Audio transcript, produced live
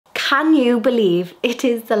Can you believe it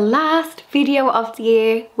is the last video of the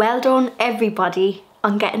year? Well done everybody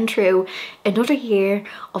on getting through another year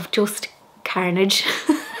of just carnage.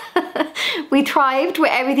 We thrived with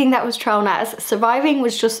everything that was thrown at us. Surviving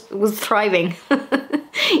was thriving.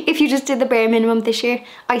 If you just did the bare minimum this year,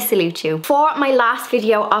 I salute you. For my last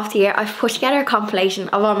video of the year, I've put together a compilation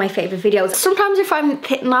of all my favourite videos. Sometimes if I'm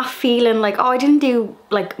not feeling like, oh, I didn't do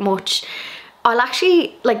like much, I'll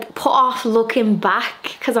actually like put off looking back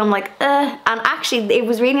because I'm like, and actually it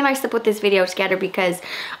was really nice to put this video together because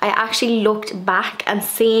I actually looked back and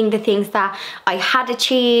seeing the things that I had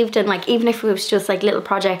achieved, and like even if it was just like little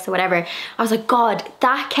projects or whatever, I was like, God,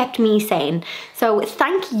 that kept me sane. So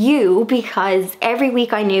thank you, because every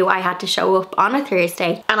week I knew I had to show up on a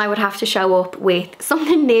Thursday and I would have to show up with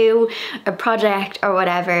something new, a project or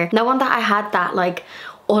whatever. Knowing that I had that like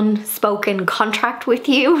unspoken contract with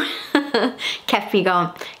you kept me going,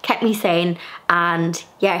 kept me sane. And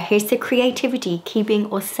yeah, here's the creativity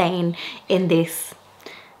keeping us sane in this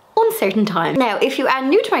uncertain time. Now, if you are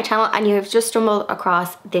new to my channel and you have just stumbled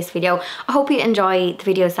across this video, I hope you enjoy the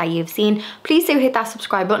videos that you've seen. Please do hit that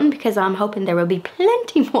subscribe button because I'm hoping there will be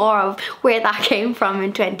plenty more of where that came from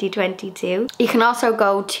in 2022. You can also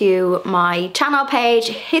go to my channel page,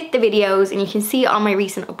 hit the videos, and you can see all my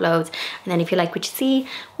recent uploads. And then if you like what you see,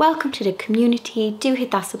 welcome to the community. Do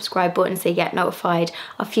hit that subscribe button so you get notified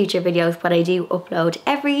of future videos, but I do upload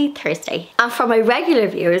every Thursday. And for my regular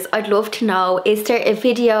viewers, I'd love to know, is there a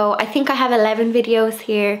video, I think I have 11 videos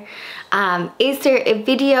here, is there a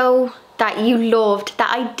video that you loved that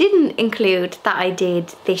I didn't include that I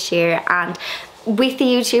did this year? And with the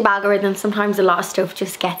YouTube algorithm, sometimes a lot of stuff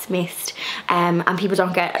just gets missed, and people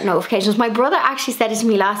don't get notifications. My brother actually said it to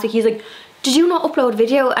me last week. He's like, did you not upload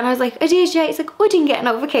video? And I was like, I did, yeah. He's like, oh, I didn't get a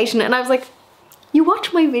notification. And I was like, you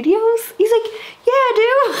watch my videos? He's like, yeah, I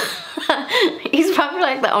do. He's probably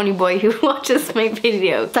like the only boy who watches my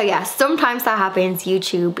videos. So yeah, sometimes that happens.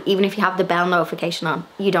 YouTube, even if you have the bell notification on,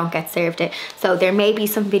 you don't get served it. So there may be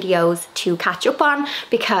some videos to catch up on,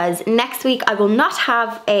 because next week I will not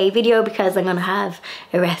have a video because I'm gonna have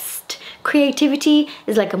a rest. Creativity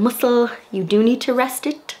is like a muscle. You do need to rest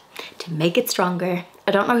it to make it stronger.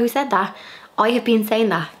 I don't know who said that. I have been saying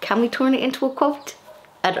that. Can we turn it into a quote?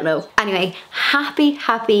 I don't know. Anyway,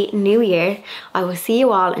 happy new year. I will see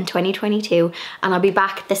you all in 2022, and I'll be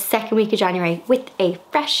back the second week of January with a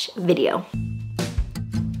fresh video.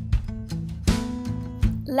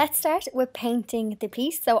 Let's start with painting the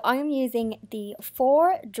piece. So I'm using the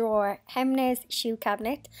 4-drawer Hemnes shoe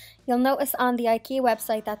cabinet. You'll notice on the Ikea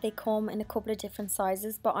website that they come in a couple of different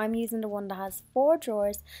sizes, but I'm using the one that has 4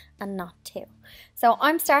 drawers and not 2. So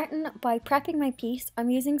I'm starting by prepping my piece. I'm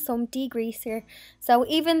using some degreaser. So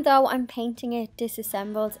even though I'm painting it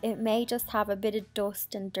disassembled, it may just have a bit of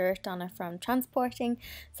dust and dirt on it from transporting.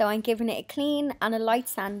 So I'm giving it a clean and a light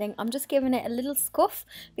sanding. I'm just giving it a little scuff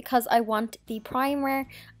because I want the primer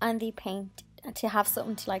and the paint to have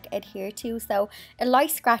something to like adhere to. So a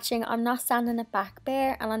light scratching, I'm not sanding it back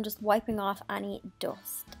bare, and I'm just wiping off any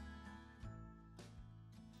dust.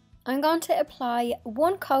 I'm going to apply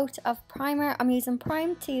 1 coat of primer. I'm using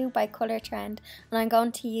Prime 2 by Colour Trend, and I'm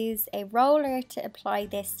going to use a roller to apply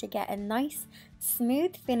this to get a nice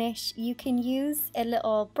smooth finish. You can use a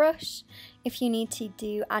little brush if you need to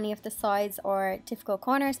do any of the sides or difficult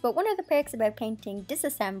corners, but one of the perks about painting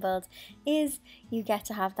disassembled is you get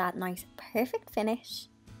to have that nice perfect finish.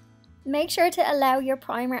 Make sure to allow your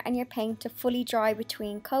primer and your paint to fully dry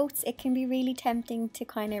between coats. It can be really tempting to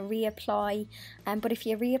kind of reapply, but if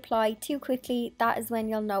you reapply too quickly, that is when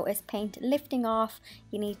you'll notice paint lifting off.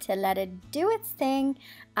 You need to let it do its thing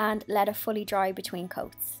and let it fully dry between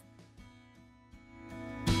coats.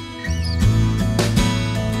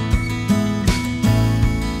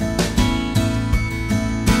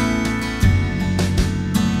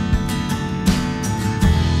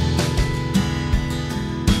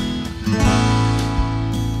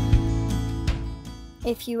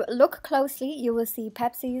 If you look closely, you will see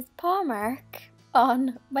Pepsi's paw mark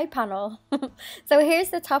on my panel. So here's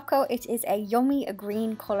the top coat. It is a yummy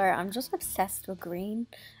green colour. I'm just obsessed with green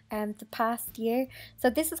the past year. So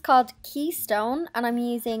this is called Keystone, and I'm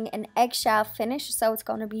using an eggshell finish, so it's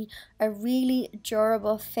going to be a really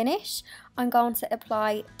durable finish. I'm going to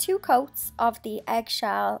apply 2 coats of the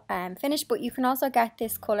eggshell finish, but you can also get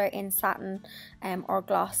this colour in satin or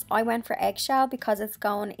gloss. I went for eggshell because it's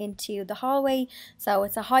going into the hallway, so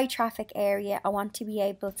it's a high traffic area. I want to be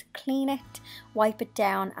able to clean it, wipe it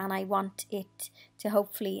down, and I want it to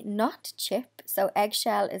hopefully not chip. So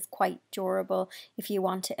eggshell is quite durable if you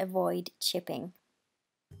want to avoid chipping.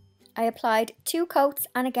 I applied 2 coats,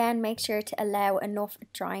 and again make sure to allow enough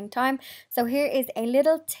drying time. So here is a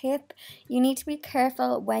little tip. You need to be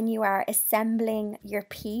careful when you are assembling your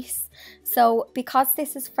piece. So because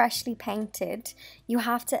this is freshly painted, you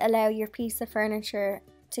have to allow your piece of furniture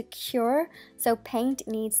to cure. So paint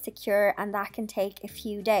needs to cure, and that can take a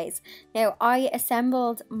few days. Now I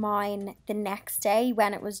assembled mine the next day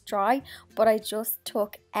when it was dry, but I just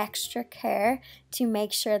took extra care to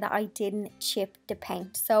make sure that I didn't chip the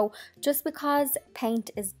paint. So just because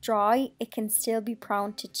paint is dry, it can still be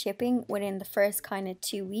prone to chipping within the first kind of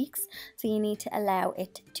 2 weeks, so you need to allow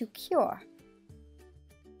it to cure.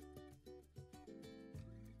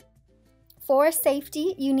 For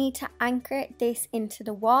safety, you need to anchor this into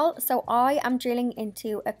the wall. So I am drilling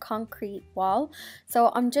into a concrete wall.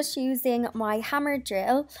 So I'm just using my hammer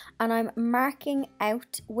drill and I'm marking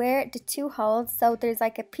out where the 2 holes, so there's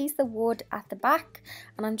like a piece of wood at the back,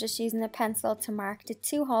 and I'm just using a pencil to mark the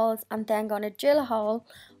 2 holes, and then going to drill a hole,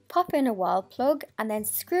 pop in a wall plug, and then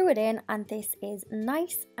screw it in, and this is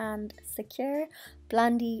nice and secure.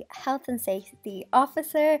 Blondie, health and safety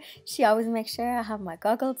officer, she always makes sure I have my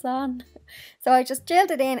goggles on. So I just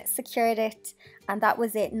drilled it in, secured it, and that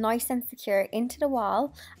was it, nice and secure into the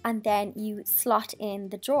wall, and then you slot in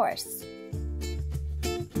the drawers.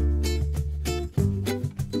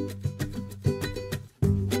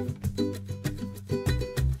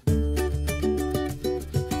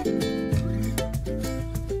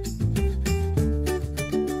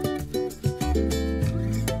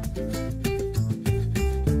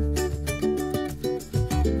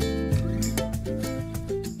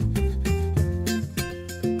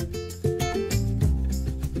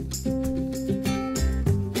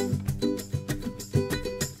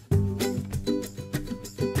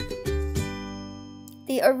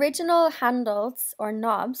 The original handles or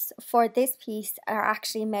knobs for this piece are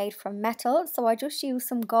actually made from metal, so I just used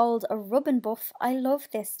some gold or rubbing buff. I love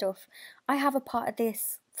this stuff. I have a pot of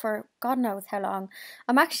this for God knows how long.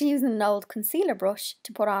 I'm actually using an old concealer brush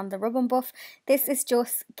to put on the rubbing buff. This is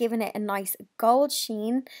just giving it a nice gold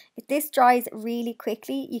sheen. This dries really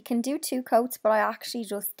quickly. You can do 2 coats, but I actually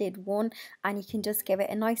just did 1, and you can just give it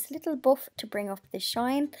a nice little buff to bring up the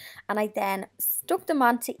shine. And I then stuck them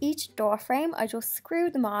onto each door frame. I just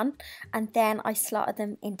screwed them on, and then I slotted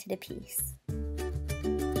them into the piece.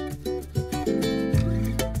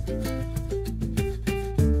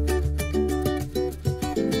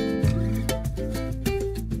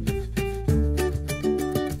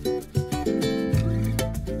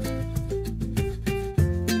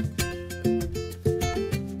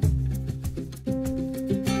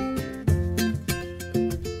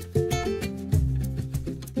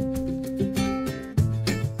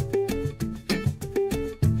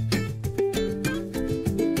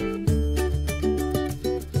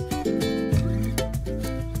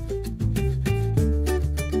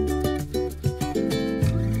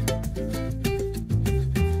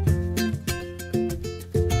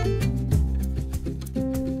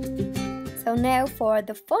 So now for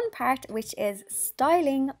the fun part, which is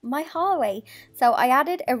styling my hallway. So I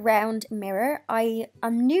added a round mirror. I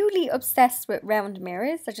am newly obsessed with round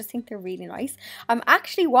mirrors. I just think they're really nice. I'm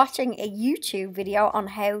actually watching a YouTube video on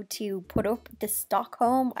how to put up the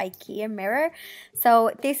Stockholm Ikea mirror.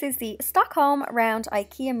 So this is the Stockholm round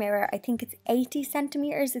Ikea mirror. I think it's 80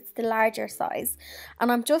 centimeters. It's the larger size.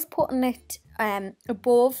 And I'm just putting it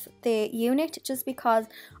above the unit just because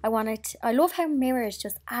I love how mirrors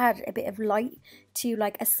just add a bit of light to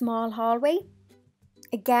like a small hallway.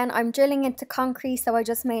 Again, I'm drilling into concrete, so I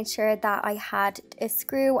just made sure that I had a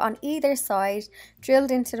screw on either side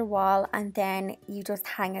drilled into the wall, and then you just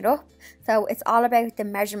hang it up. So it's all about the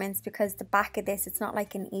measurements, because the back of this, it's not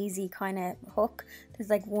like an easy kind of hook. There's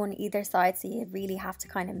like one either side, so you really have to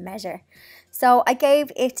kind of measure. So I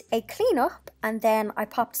gave it a clean up, and then I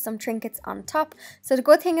popped some trinkets on top. So the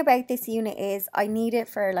good thing about this unit is I need it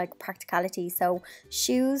for like practicality. So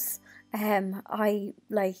shoes,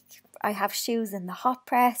 I have shoes in the hot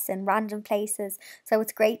press and random places, so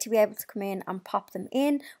it's great to be able to come in and pop them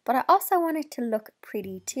in, but I also want it to look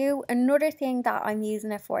pretty too. Another thing that I'm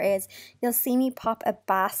using it for is you'll see me pop a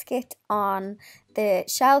basket on the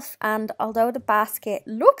shelf, and although the basket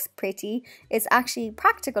looks pretty, it's actually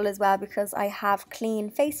practical as well because I have clean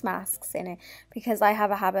face masks in it, because I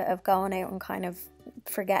have a habit of going out and kind of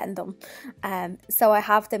forgetting them. So I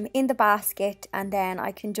have them in the basket, and then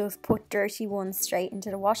I can just put dirty ones straight into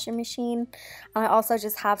the washing machine. And I also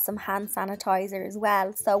just have some hand sanitizer as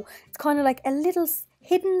well, so it's kind of like a little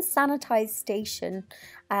hidden sanitized station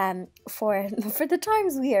for the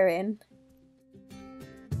times we are in.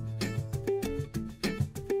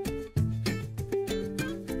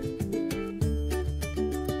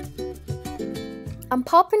 I'm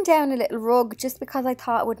popping down a little rug just because I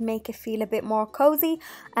thought it would make it feel a bit more cozy.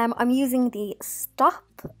 I'm using the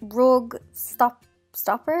stopper.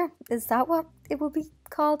 Is that what it would be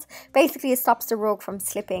called? Basically, it stops the rug from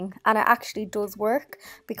slipping, and it actually does work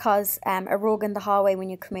because a rug in the hallway when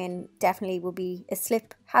you come in definitely will be a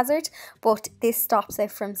slip hazard, but this stops it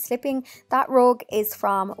from slipping. That rug is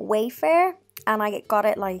from Wayfair, and I got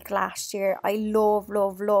it like last year. I love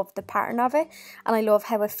the pattern of it, and I love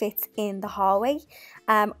how it fits in the hallway.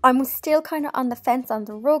 I'm still kind of on the fence on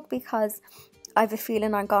the rug because I have a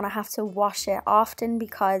feeling I'm gonna have to wash it often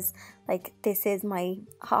because like this is my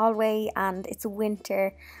hallway and it's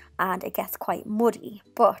winter and it gets quite muddy,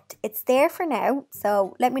 but it's there for now,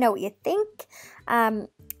 so let me know what you think.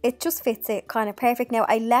 It just fits it kind of perfect. Now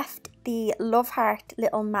I left the love heart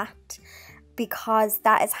little mat because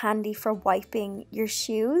that is handy for wiping your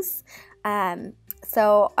shoes.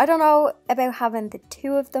 So I don't know about having the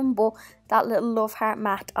two of them, but that little love heart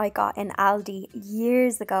mat I got in Aldi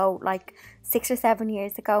years ago, like 6 or 7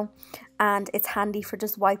 years ago, and it's handy for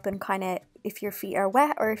just wiping kind of if your feet are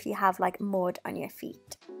wet or if you have like mud on your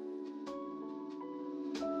feet.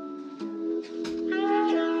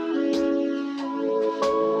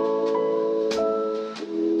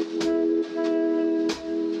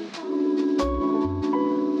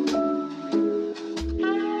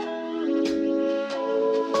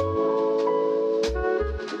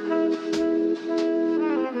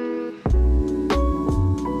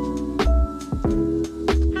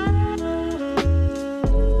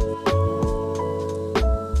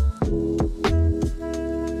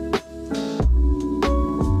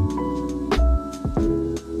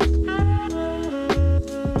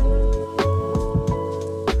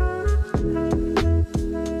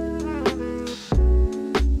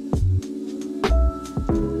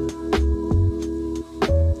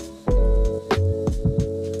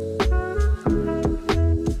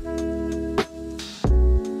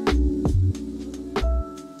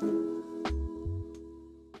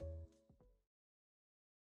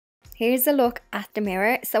 Here's a look at the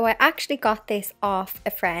mirror. So I actually got this off a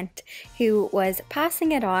friend who was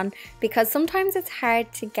passing it on because sometimes it's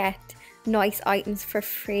hard to get nice items for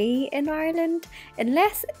free in Ireland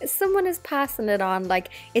unless someone is passing it on. Like,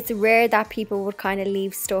 it's rare that people would kind of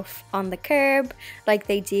leave stuff on the curb like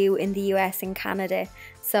they do in the US and Canada.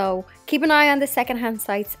 So keep an eye on the secondhand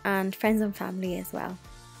sites and friends and family as well.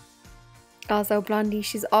 Also, Blondie,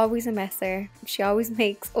 she's always a messer. She always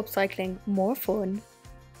makes upcycling more fun.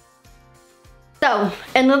 So,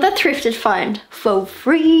 another thrifted find for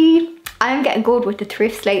free. I'm getting good with the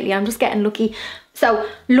thrifts lately. I'm just getting lucky. So,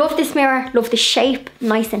 love this mirror, love the shape,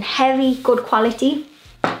 nice and heavy, good quality.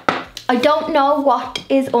 I don't know what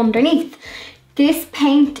is underneath. This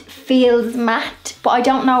paint feels matte, but I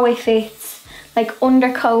don't know if it's like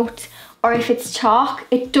undercoat or if it's chalk.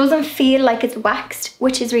 It doesn't feel like it's waxed,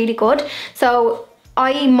 which is really good. So,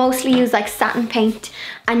 I mostly use like satin paint,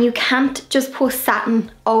 and you can't just put satin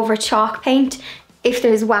over chalk paint if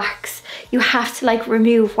there's wax. You have to like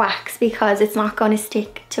remove wax because it's not going to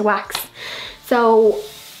stick to wax. So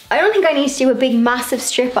I don't think I need to do a big massive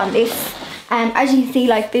strip on this. As you can see,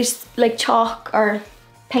 like there's like chalk or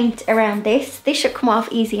paint around this. This should come off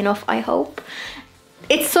easy enough, I hope.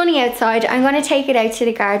 It's sunny outside. I'm going to take it out to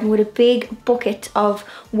the garden with a big bucket of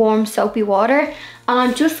warm soapy water, and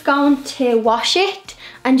I'm just going to wash it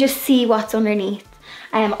and just see what's underneath.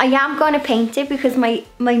 I am going to paint it because my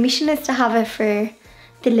mission is to have it for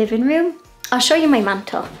the living room. I'll show you my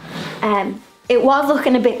mantle. It was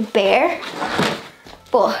looking a bit bare,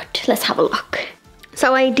 but let's have a look.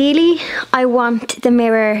 So ideally, I want the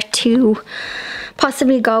mirror to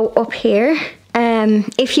possibly go up here.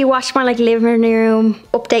 If you watched my like living room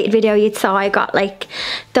update video, you'd saw I got like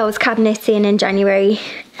those cabinets in January,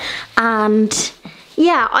 and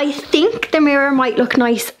yeah, I think the mirror might look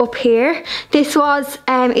nice up here. This was,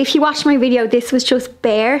 if you watched my video, this was just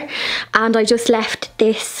bare and I just left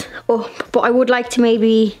this up, but I would like to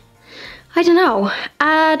maybe, I don't know,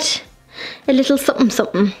 add a little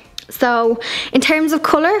something. So in terms of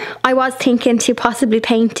colour, I was thinking to possibly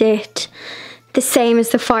paint it the same as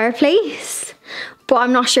the fireplace, but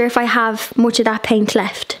I'm not sure if I have much of that paint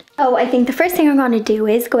left. So I think the first thing I'm going to do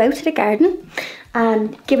is go out to the garden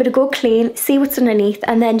and give it a good clean, see what's underneath,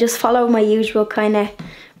 and then just follow my usual kind of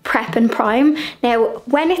prep and prime. Now,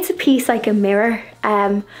 when it's a piece like a mirror,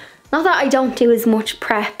 not that I don't do as much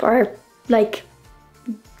prep or like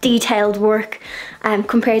detailed work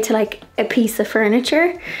compared to like a piece of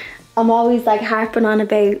furniture. I'm always like harping on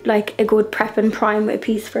about like a good prep and prime with a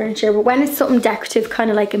piece of furniture, but when it's something decorative, kind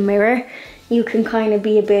of like a mirror, you can kind of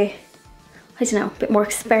be a bit, I don't know, a bit more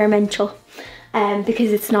experimental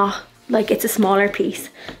because it's not like it's a smaller piece.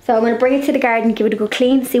 So I'm going to bring it to the garden, give it a good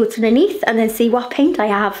clean, see what's underneath, and then see what paint I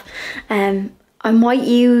have. I might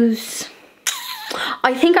use,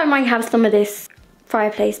 I think I might have some of this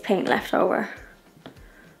fireplace paint left over.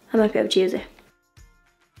 I might be able to use it.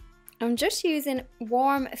 I'm just using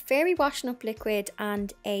warm fairy washing up liquid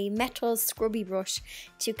and a metal scrubby brush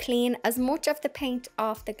to clean as much of the paint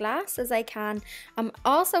off the glass as I can. I'm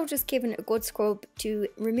also just giving it a good scrub to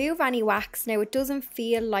remove any wax. Now it doesn't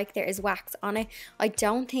feel like there is wax on it. I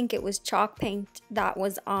don't think it was chalk paint that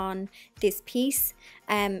was on this piece.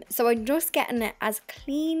 So I'm just getting it as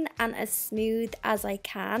clean and as smooth as I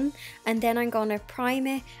can, and then I'm going to prime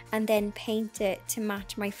it and then paint it to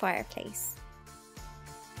match my fireplace.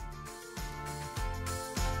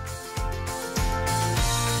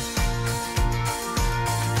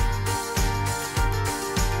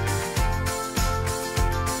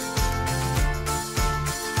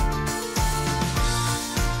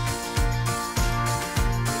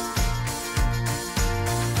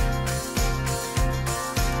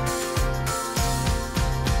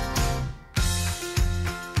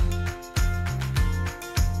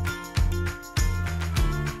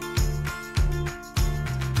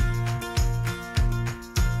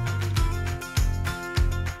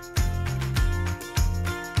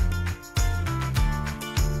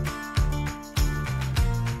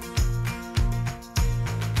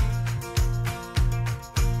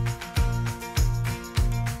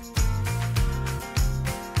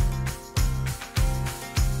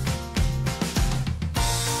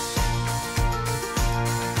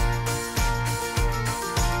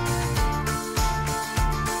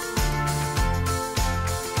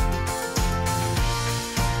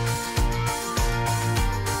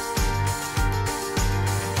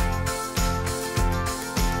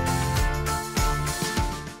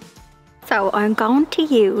 So I'm going to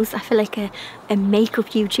use, I feel like a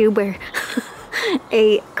makeup YouTuber,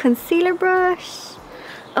 a concealer brush.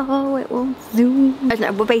 Oh, it won't zoom. I don't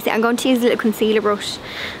know, but basically I'm going to use a little concealer brush.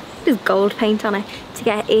 There's gold paint on it to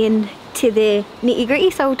get into the nitty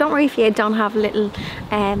gritty. So don't worry if you don't have little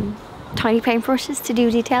tiny paint brushes to do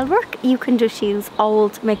detailed work. You can just use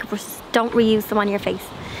old makeup brushes. Don't reuse them on your face.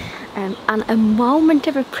 And a moment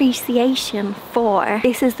of appreciation for,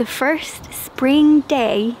 this is the first spring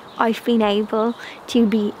day I've been able to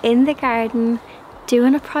be in the garden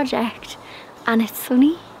doing a project, and it's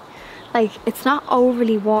sunny. Like, it's not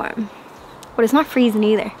overly warm, but it's not freezing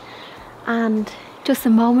either. And just a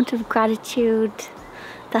moment of gratitude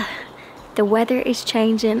that the weather is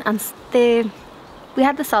changing, and we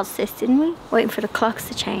had the solstice, didn't we? Waiting for the clocks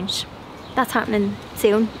to change. That's happening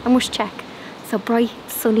soon. I must check. So bright,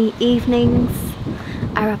 sunny evenings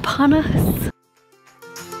are upon us.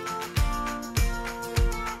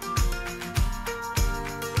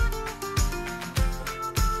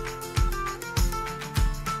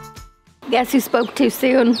 Guess who spoke too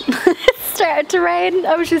soon? It started to rain.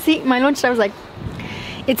 I was just eating my lunch and I was like,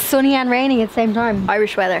 it's sunny and raining at the same time.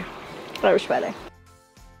 Irish weather. Irish weather.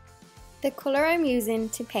 The colour I'm using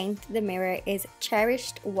to paint the mirror is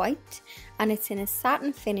Cherished White, and it's in a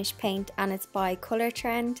satin finish paint, and it's by Colour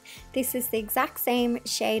Trend. This is the exact same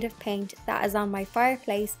shade of paint that is on my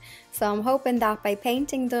fireplace, so I'm hoping that by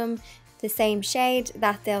painting them the same shade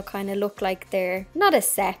that they'll kind of look like they're not a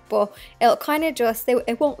set, but it'll kind of just,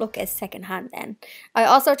 it won't look as secondhand then. I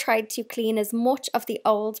also tried to clean as much of the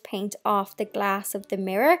old paint off the glass of the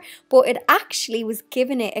mirror, but it actually was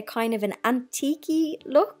giving it a kind of an antique-y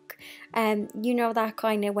look. You know that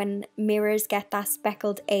kind of when mirrors get that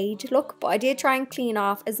speckled age look, but I did try and clean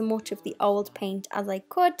off as much of the old paint as I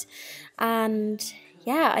could, and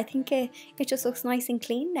yeah, I think it just looks nice and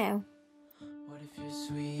clean now. What if your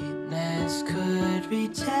sweetness could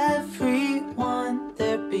reach everyone?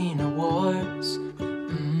 There'd be no wars.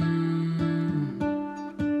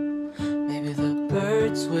 Maybe the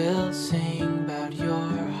birds will sing about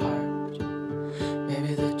your heart.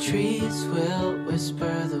 Maybe the trees will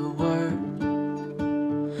whisper the word.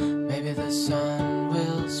 Maybe the sun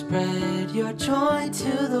will spread your joy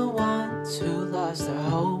to the ones who lost their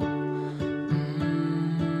hope.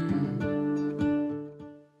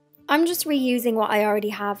 I'm just reusing what I already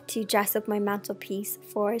have to dress up my mantelpiece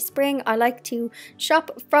for spring. I like to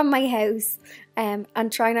shop from my house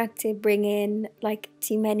and try not to bring in like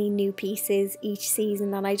too many new pieces each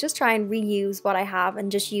season, and I just try and reuse what I have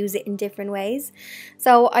and just use it in different ways.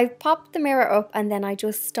 So I popped the mirror up and then I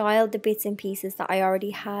just styled the bits and pieces that I already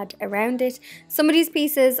had around it. Some of these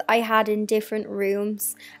pieces I had in different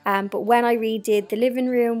rooms, but when I redid the living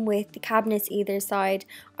room with the cabinets either side,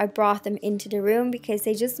 I brought them into the room because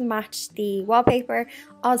they just matched the wallpaper.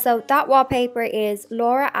 Also, that wallpaper is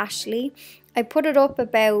Laura Ashley, I put it up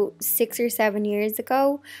about 6 or 7 years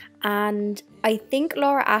ago, and I think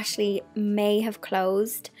Laura Ashley may have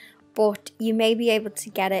closed, but you may be able to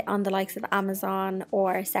get it on the likes of Amazon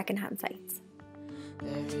or secondhand sites.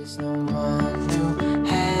 There is no one who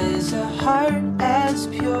has a heart as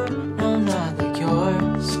pure, no, not like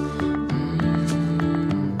yours.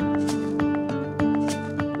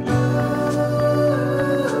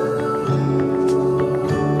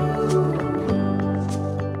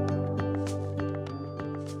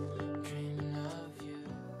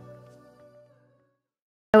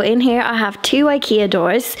 So in here I have two IKEA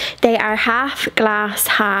doors. They are half glass,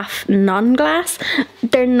 half non-glass.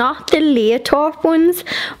 They're not the Leotorp ones,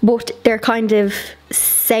 but they're kind of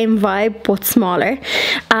same vibe but smaller.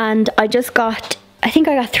 And I just got, I think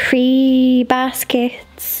I got 3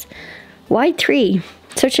 baskets. Why 3?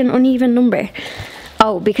 Such an uneven number.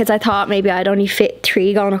 Oh, because I thought maybe I'd only fit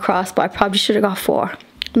 3 going across, but I probably should have got 4.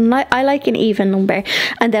 I like an even number.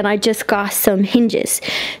 And then I just got some hinges,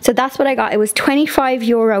 so that's what I got. It was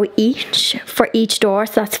 €25 each for each door,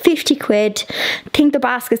 so that's 50 quid. I think the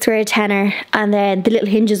baskets were a tenner, and then the little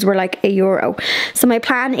hinges were like €1. So my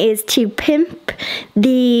plan is to pimp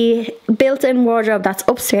the built-in wardrobe that's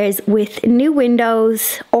upstairs with new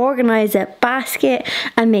windows, organize a basket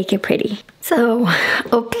and make it pretty. So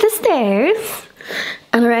up the stairs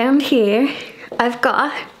and around here I've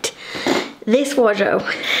got this wardrobe.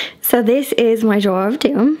 So this is my drawer of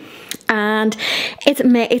doom, and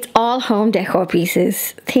it's all home decor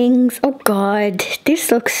pieces, things. Oh god, this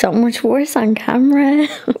looks so much worse on camera.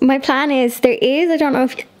 My plan is, I don't know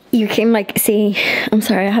if you can like see, I'm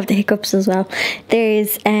sorry, I have the hiccups as well.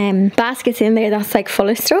 There's baskets in there that's like full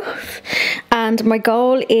of stuff, and my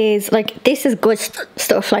goal is like, this is good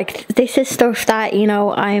stuff, like this is stuff that, you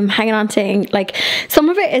know, I'm hanging on to. Like some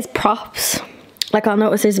of it is props. Like I'll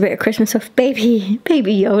notice there's a bit of Christmas stuff. Baby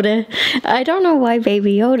Yoda. I don't know why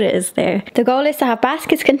Baby Yoda is there. The goal is to have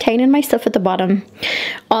baskets containing my stuff at the bottom,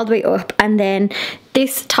 all the way up, and then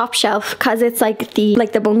this top shelf, because it's like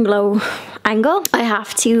the bungalow angle,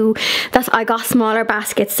 I got smaller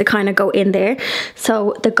baskets to kind of go in there.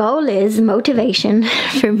 So the goal is motivation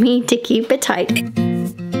for me to keep it tight.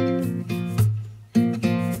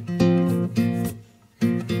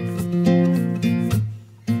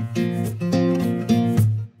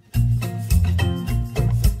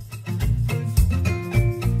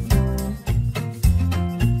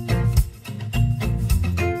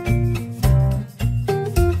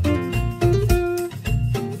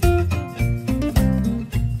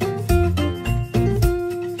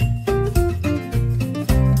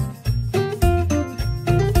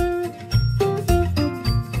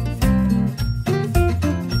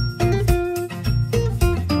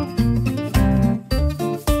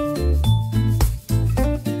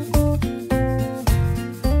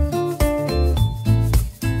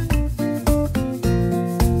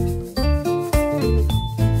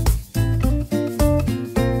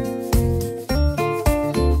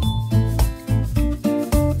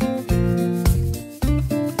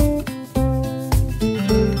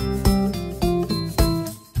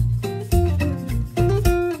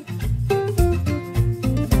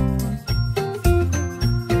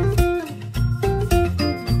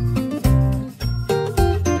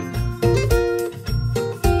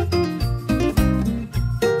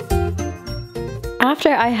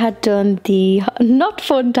 After I had done the not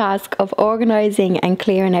fun task of organising and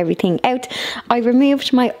clearing everything out, I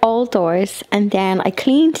removed my old doors, and then I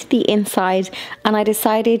cleaned the inside, and I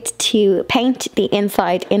decided to paint the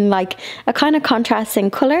inside in like a kind of contrasting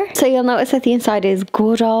colour. So you'll notice that the inside is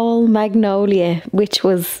good old magnolia, which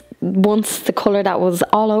was once the colour that was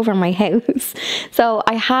all over my house. So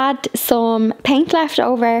I had some paint left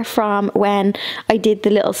over from when I did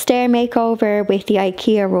the little stair makeover with the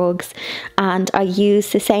Ikea rugs, and I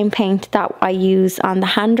used the same paint that I use on the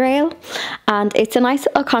handrail, and it's a nice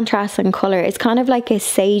little contrasting colour. It's kind of like a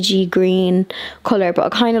sagey green colour, but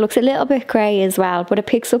it kind of looks a little bit grey as well, but it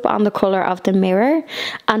picks up on the colour of the mirror.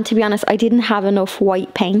 And to be honest, I didn't have enough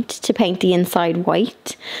white paint to paint the inside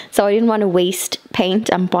white, so I didn't want to waste paint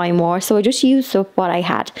and buy more, so I just used up what I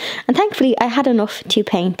had, and thankfully I had enough to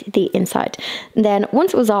paint the inside. And then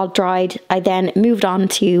once it was all dried, I then moved on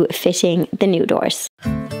to fitting the new doors.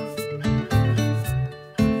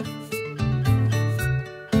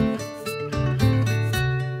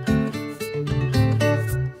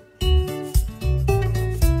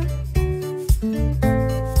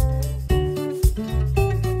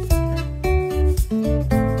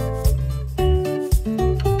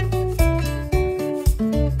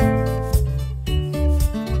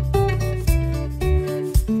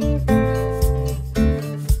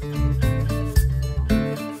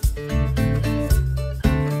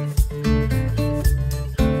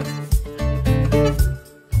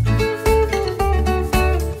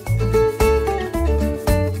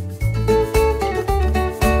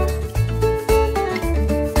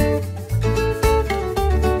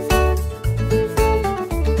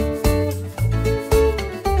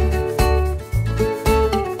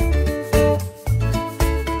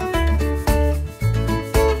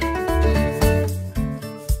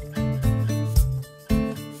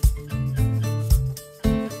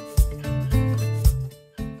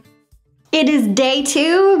 It is day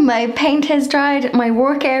 2, my paint has dried, my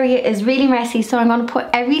work area is really messy, so I'm going to put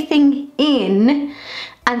everything in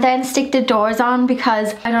and then stick the doors on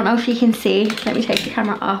because I don't know if you can see. Let me take the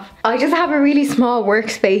camera off. I just have a really small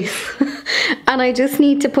workspace and I just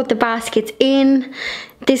need to put the baskets in.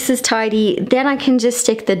 This is tidy, then I can just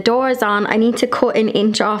stick the doors on. I need to cut an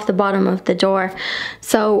inch off the bottom of the door,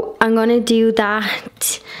 so I'm going to do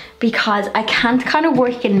that because I can't kind of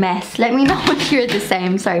work in mess. Let me know if you're the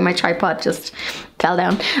same. Sorry, my tripod just fell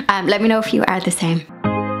down. Let me know if you are the same.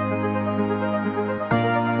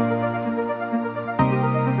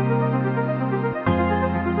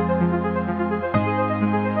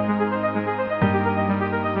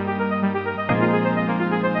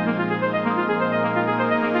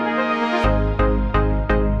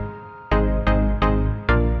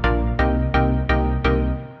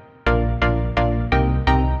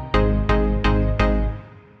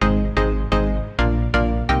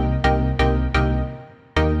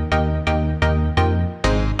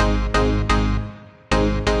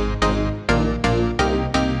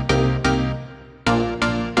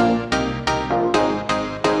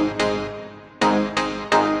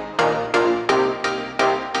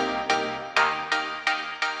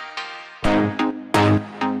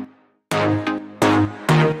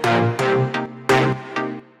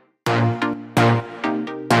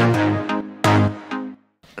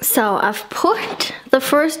 So I've put the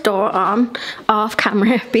first door on off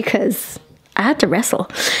camera because I had to wrestle.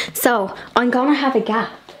 So I'm gonna have a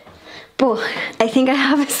gap, but I think I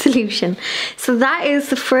have a solution. So that is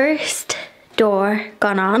the first door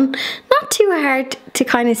gone on. Not too hard to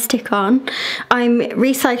kind of stick on. I'm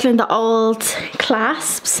recycling the old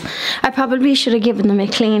clasps. I probably should have given them a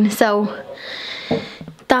clean. So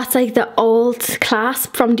that's like the old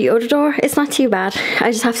clasp from the other door. It's not too bad.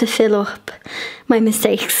 I just have to fill up my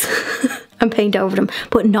mistakes and paint over them,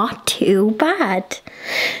 but not too bad.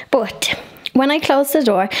 But when I close the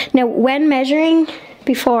door, now when measuring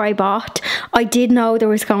before I bought, I did know there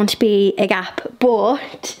was going to be a gap,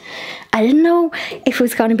 but I didn't know if it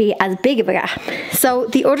was going to be as big of a gap. So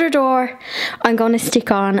the other door I'm going to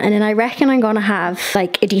stick on, and then I reckon I'm going to have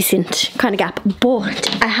like a decent kind of gap.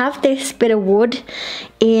 But I have this bit of wood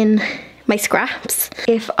in my scraps.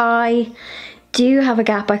 If I do have a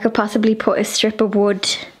gap, I could possibly put a strip of wood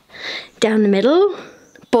down the middle,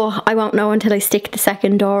 but I won't know until I stick the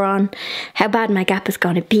second door on how bad my gap is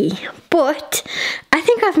going to be. But I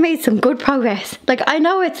think I've made some good progress. Like, I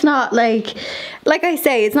know it's not like I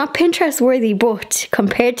say, it's not Pinterest worthy, but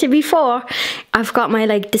compared to before, I've got my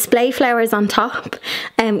like display flowers on top,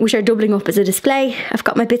 which are doubling up as a display. I've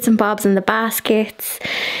got my bits and bobs in the baskets,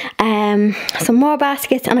 some more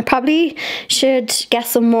baskets, and I probably should get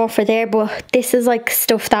some more for there, but this is like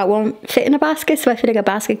stuff that won't fit in a basket, so I feel like a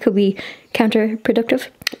basket could be counterproductive.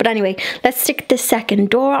 But anyway, let's stick the second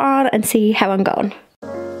door on and see how I'm going.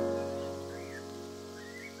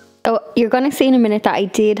 So you're going to see in a minute that I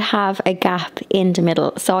did have a gap in the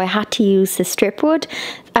middle, so I had to use the strip wood,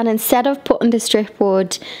 and instead of putting the strip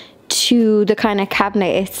wood to the kind of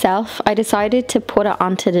cabinet itself, I decided to put it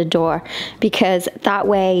onto the door, because that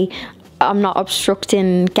way I'm not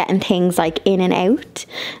obstructing getting things like in and out.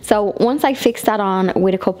 So once I fixed that on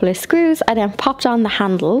with a couple of screws, I then popped on the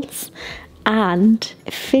handles and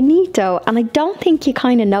finito. And I don't think you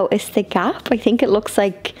kind of notice the gap. I think it looks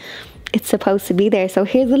like it's supposed to be there. So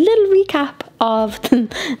here's a little recap of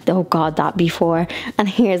oh god, that before, and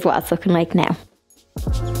here's what it's looking like now.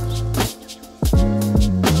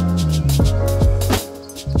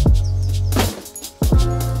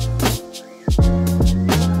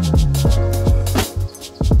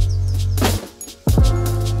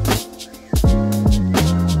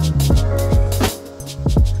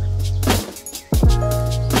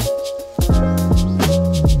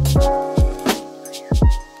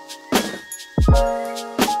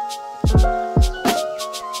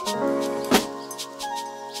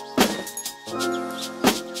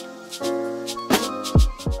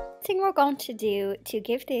 We're going to do to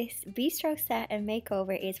give this bistro set a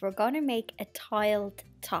makeover is we're going to make a tiled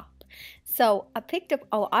top. So I picked up,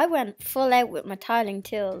 I went full out with my tiling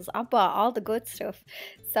tools. I bought all the good stuff.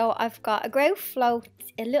 So I've got a grout float,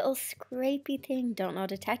 a little scrapey thing, don't know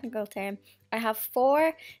the technical term. I have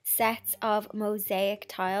 4 sets of mosaic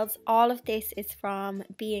tiles. All of this is from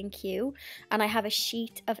B&Q, and I have a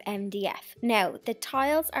sheet of MDF. Now, the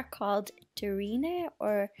tiles are called Darina,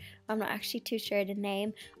 or I'm not actually too sure the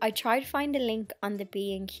name. I tried to find a link on the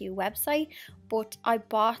B&Q website, but I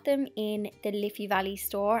bought them in the Liffey Valley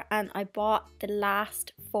store, and I bought the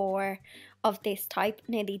last 4 of this type.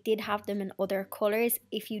 Now, they did have them in other colours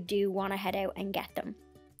if you do want to head out and get them.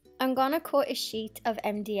 I'm gonna cut a sheet of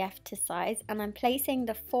MDF to size, and I'm placing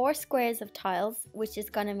the 4 squares of tiles, which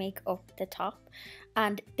is gonna make up the top,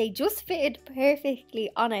 and they just fitted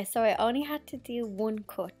perfectly on it, so I only had to do 1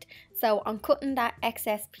 cut. So I'm cutting that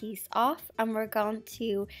excess piece off, and we're going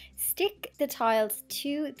to stick the tiles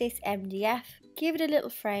to this MDF, give it a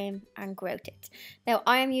little frame and grout it. Now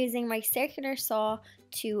I am using my circular saw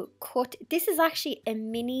to cut. This is actually a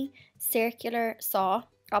mini circular saw.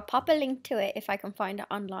 I'll pop a link to it if I can find it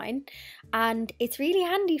online, and it's really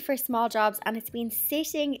handy for small jobs, and it's been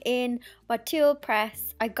sitting in my tool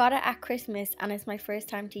press. I got it at Christmas and it's my first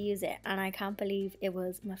time to use it, and I can't believe it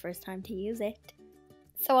was my first time to use it.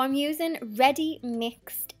 So I'm using ready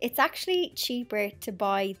mixed. It's actually cheaper to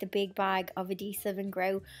buy the big bag of adhesive and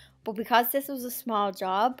grout, but because this was a small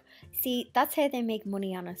job, see, that's how they make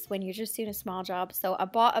money on us when you're just doing a small job. So I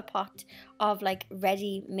bought a pot of like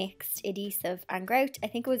ready mixed adhesive and grout. I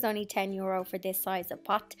think it was only €10 for this size of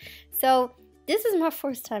pot. So this is my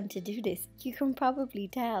first time to do this, you can probably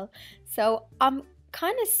tell. So I'm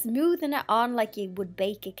kind of smoothing it on like you would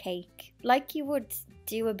bake a cake, like you would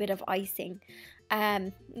do a bit of icing.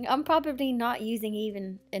 I'm probably not using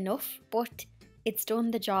even enough, but it's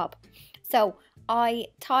done the job. So I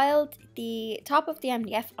tiled the top of the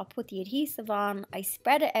MDF, I put the adhesive on, I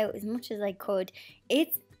spread it out as much as I could.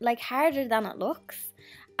 It's like harder than it looks,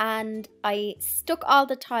 and I stuck all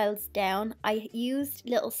the tiles down. I used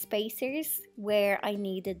little spacers where I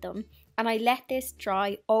needed them, and I let this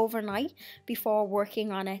dry overnight before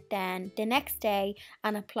working on it then the next day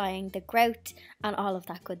and applying the grout and all of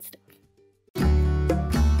that good stuff.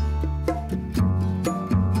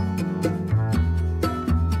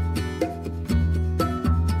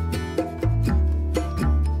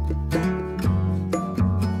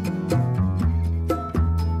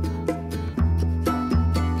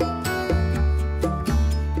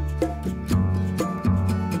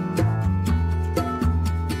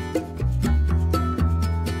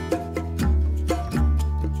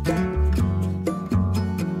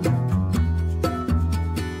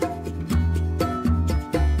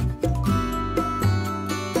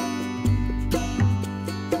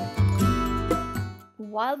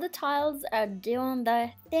 While the tiles are doing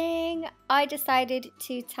their thing, I decided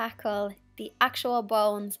to tackle the actual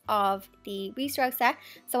bones of the bistro set.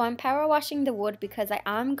 So I'm power washing the wood because I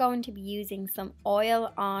am going to be using some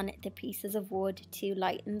oil on the pieces of wood to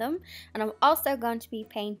lighten them, and I'm also going to be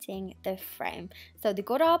painting the frame. So the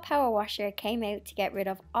good old power washer came out to get rid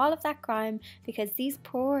of all of that grime, because these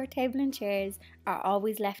poor table and chairs are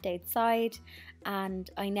always left outside and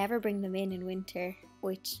I never bring them in winter,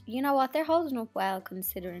 which, you know what, they're holding up well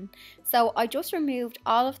considering. So I just removed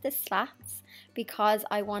all of the slats because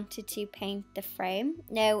I wanted to paint the frame.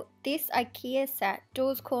 Now this Ikea set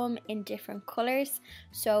does come in different colours,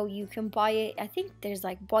 so you can buy it. I think there's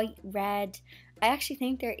like white, red, I actually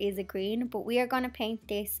think there is a green, but we are going to paint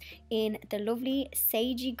this in the lovely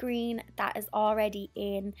sagey green that is already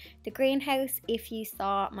in the greenhouse. If you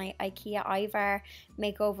saw my Ikea Ivar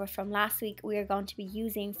makeover from last week, we are going to be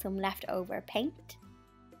using some leftover paint.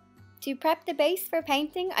 To prep the base for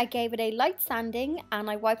painting, I gave it a light sanding and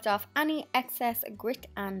I wiped off any excess grit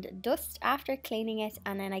and dust after cleaning it,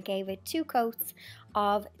 and then I gave it 2 coats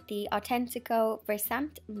of the Authentico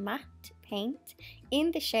Versant matte paint in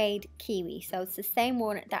the shade Kiwi. So it's the same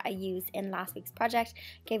one that I used in last week's project.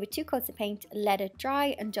 Gave it 2 coats of paint, let it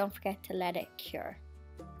dry, and don't forget to let it cure.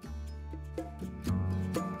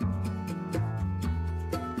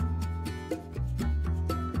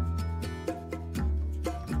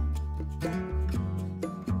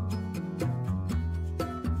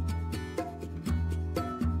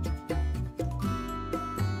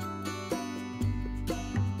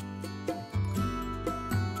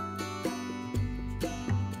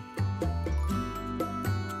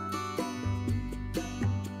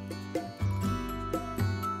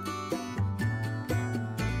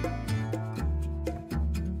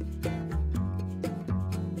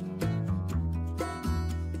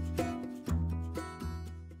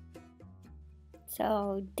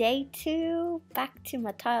 So day 2, back to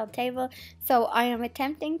my tiled table. So I am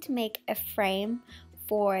attempting to make a frame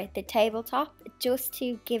for the tabletop just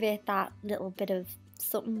to give it that little bit of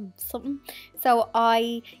something. So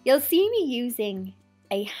you'll see me using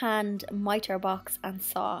a hand miter box and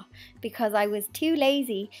saw because I was too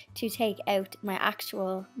lazy to take out my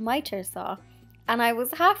actual miter saw. And I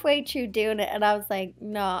was halfway through doing it and I was like,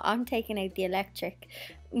 no, I'm taking out the electric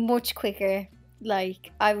much quicker. Like,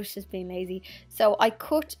 I was just being lazy. So I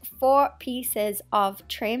cut 4 pieces of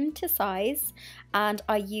trim to size and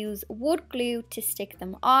I use wood glue to stick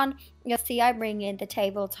them on. You'll see I bring in the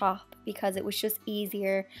tabletop because it was just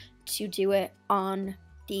easier to do it on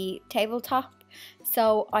the tabletop.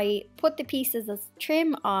 So I put the pieces of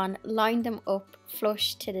trim on, lined them up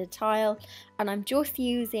flush to the tile, and I'm just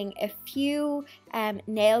using a few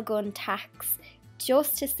nail gun tacks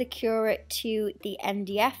just to secure it to the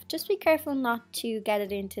MDF. Just be careful not to get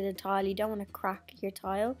it into the tile, you don't want to crack your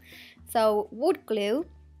tile. So wood glue,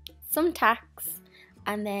 some tacks,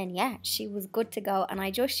 and then yeah, she was good to go. And I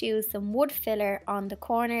just used some wood filler on the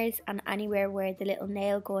corners and anywhere where the little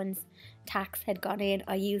nail guns tacks had gone in.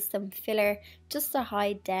 I used some filler just to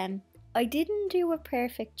hide them. I didn't do a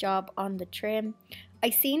perfect job on the trim. I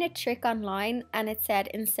seen a trick online and it said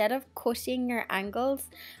instead of cutting your angles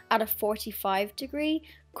at a 45 degree,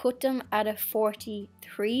 cut them at a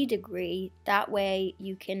 43 degree. That way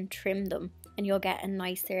you can trim them and you'll get a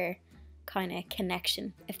nicer kind of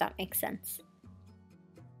connection, if that makes sense.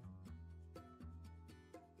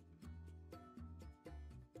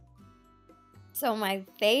 So my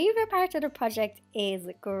favorite part of the project is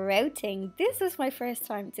grouting. This is my first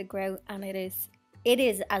time to grout and it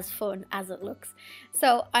is as fun as it looks.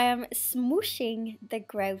 So I am smushing the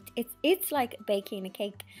grout. It's like baking a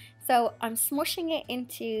cake. So I'm smushing it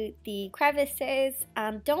into the crevices,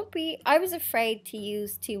 and I was afraid to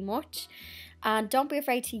use too much, and don't be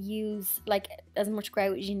afraid to use like as much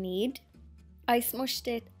grout as you need. I smushed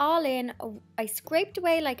it all in. I scraped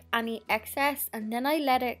away like any excess, and then I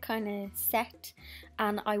let it kind of set,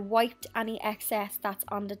 and I wiped any excess that's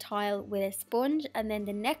on the tile with a sponge. And then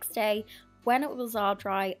the next day when it was all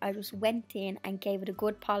dry, I just went in and gave it a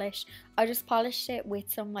good polish. I just polished it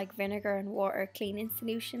with some like vinegar and water cleaning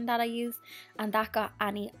solution that I use, and that got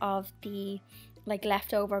any of the like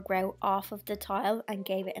leftover grout off of the tile and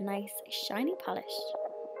gave it a nice shiny polish.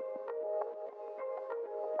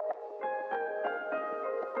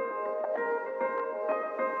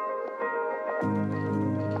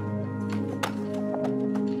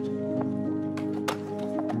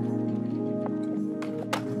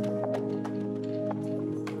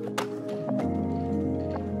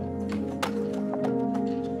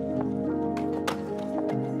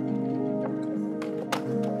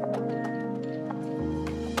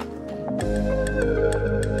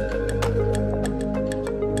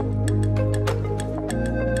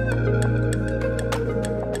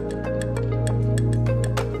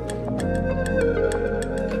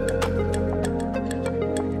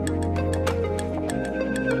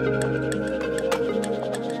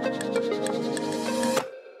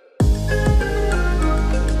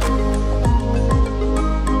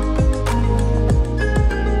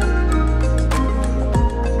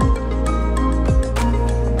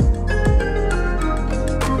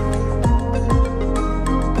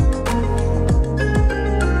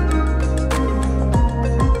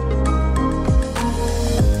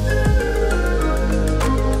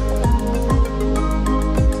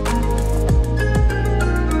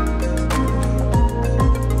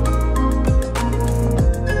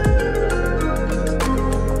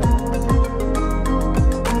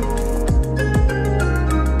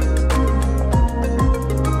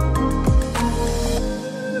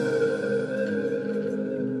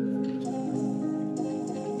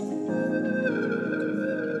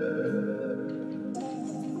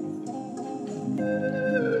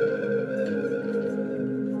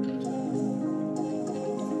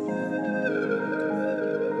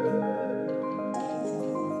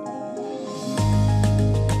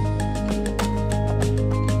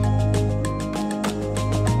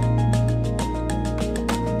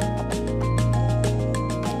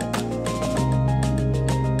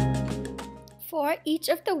 Each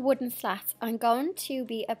of the wooden slats, I'm going to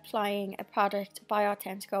be applying a product by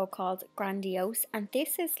Authentico called Grandiose, and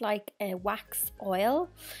this is like a wax oil.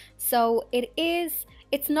 So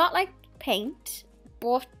it's not like paint,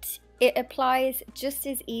 but it applies just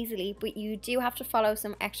as easily, but you do have to follow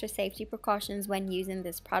some extra safety precautions when using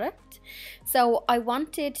this product. So I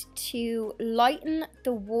wanted to lighten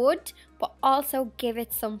the wood but also give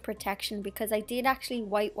it some protection, because I did actually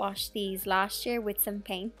whitewash these last year with some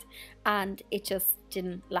paint and it just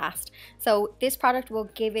didn't last. So this product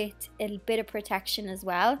will give it a bit of protection as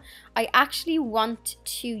well. I actually want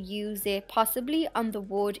to use it possibly on the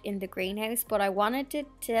wood in the greenhouse, but I wanted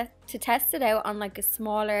to test it out on like a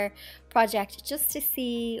smaller project just to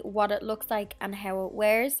see what it looks like and how it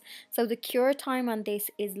wears. So the cure time on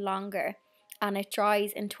this is longer and it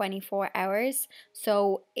dries in 24 hours.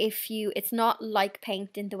 So it's not like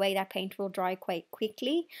paint in the way that paint will dry quite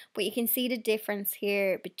quickly, but you can see the difference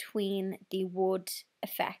here between the wood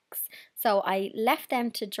effects. So I left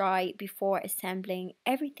them to dry before assembling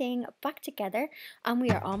everything back together, and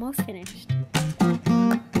we are almost finished.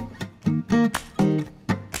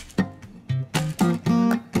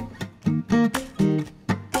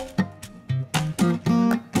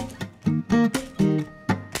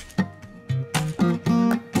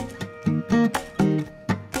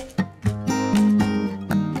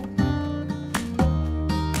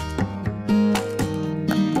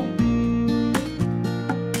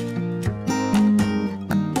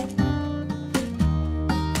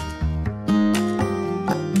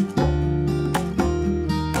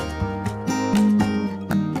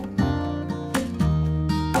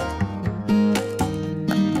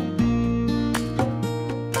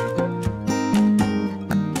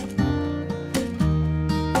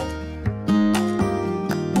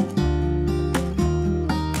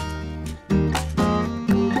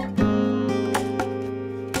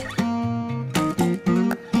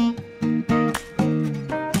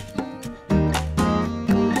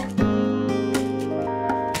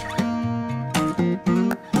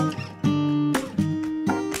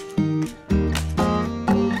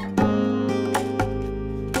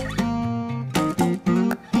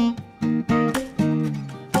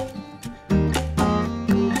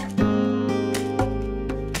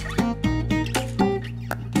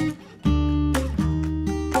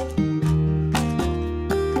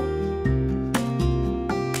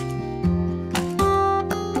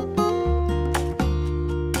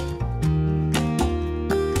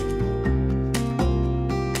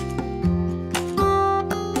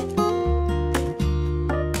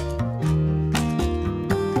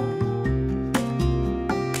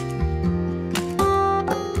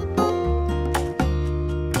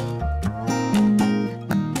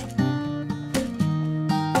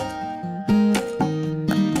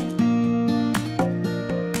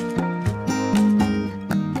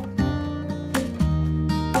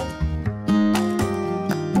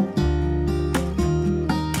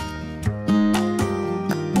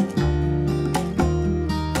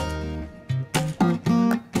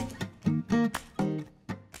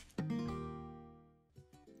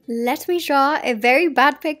 Let me draw a very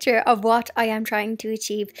bad picture of what I am trying to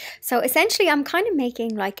achieve. So essentially I'm kind of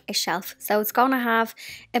making like a shelf. So it's going to have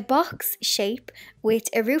a box shape with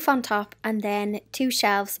a roof on top and then 2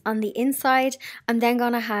 shelves on the inside. I'm then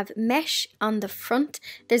going to have mesh on the front.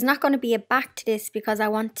 There's not going to be a back to this because I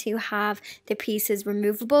want to have the pieces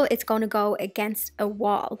removable. It's going to go against a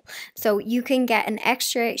wall. So you can get an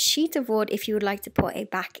extra sheet of wood if you would like to put a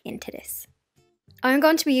back into this. I'm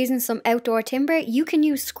going to be using some outdoor timber. You can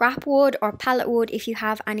use scrap wood or pallet wood if you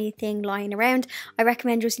have anything lying around. I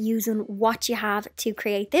recommend just using what you have to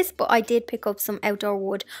create this, but I did pick up some outdoor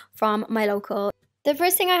wood from my local. The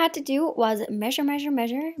first thing I had to do was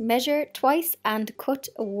measure twice and cut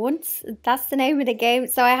once. That's the name of the game.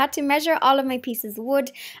 So I had to measure all of my pieces of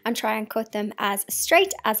wood and try and cut them as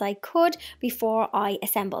straight as I could before I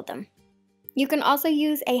assembled them. You can also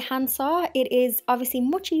use a handsaw. It is obviously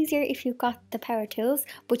much easier if you've got the power tools,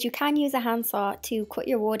 but you can use a handsaw to cut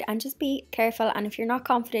your wood, and just be careful, and if you're not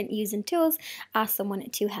confident using tools, ask someone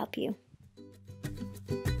to help you.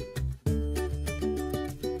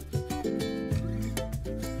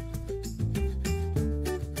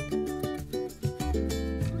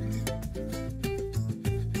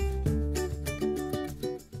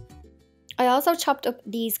 I also chopped up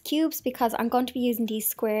these cubes because I'm going to be using these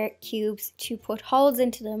square cubes to put holes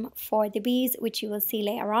into them for the bees, which you will see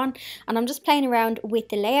later on. And I'm just playing around with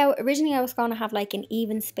the layout. Originally I was going to have like an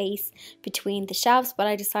even space between the shelves, but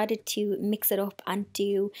I decided to mix it up and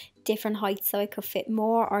do different heights so I could fit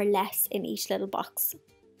more or less in each little box.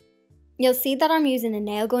 You'll see that I'm using a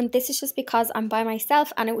nail gun. This is just because I'm by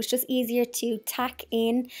myself and it was just easier to tack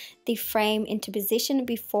in the frame into position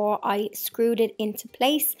before I screwed it into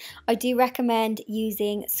place. I do recommend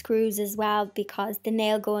using screws as well because the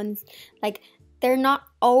nail guns, like, they're not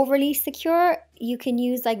overly secure. You can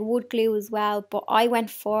use like wood glue as well, but I went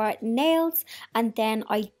for nails and then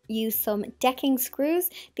I used some decking screws.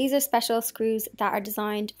 These are special screws that are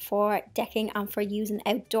designed for decking and for using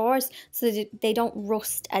outdoors so that they don't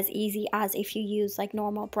rust as easy as if you use like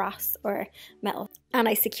normal brass or metal. And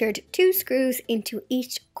I secured 2 screws into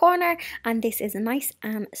each corner and this is nice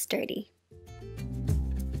and sturdy.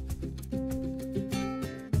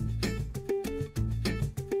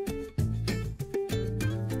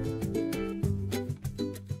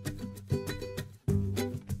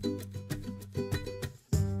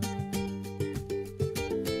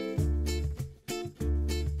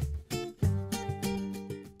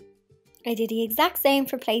 I did the exact same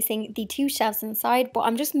for placing the 2 shelves inside, but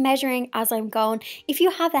I'm just measuring as I'm going. If you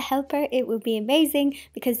have a helper, it would be amazing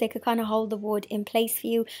because they could kind of hold the wood in place for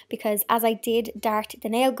you, because as I did dart the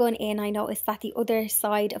nail gun in, I noticed that the other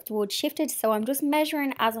side of the wood shifted. So I'm just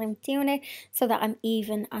measuring as I'm doing it so that I'm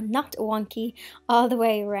even and not wonky all the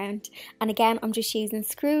way around. And again, I'm just using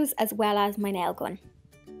screws as well as my nail gun.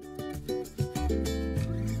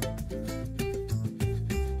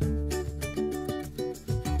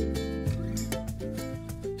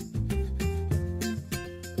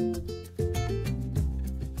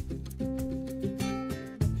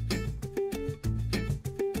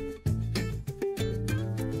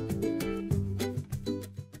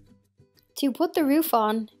 To put the roof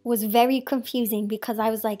on was very confusing because I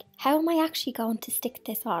was like, how am I actually going to stick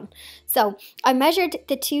this on? So I measured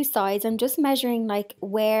the 2 sides. I'm just measuring like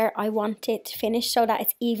where I want it to finish so that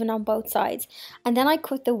it's even on both sides. And then I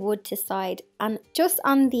cut the wood to side, and just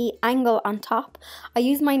on the angle on top, I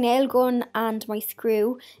used my nail gun and my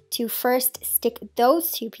screw to first stick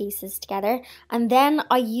those 2 pieces together. And then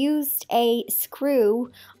I used a screw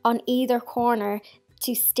on either corner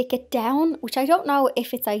to stick it down, which I don't know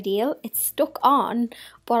if it's ideal. It's stuck on,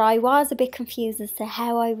 but I was a bit confused as to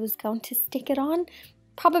how I was going to stick it on.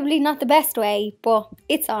 Probably not the best way, but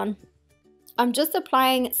it's on. I'm just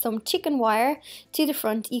applying some chicken wire to the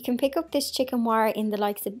front. You can pick up this chicken wire in the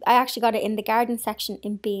likes of, I actually got it in the garden section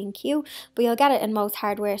in B&Q, but you'll get it in most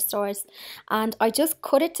hardware stores. And I just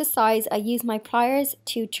cut it to size. I use my pliers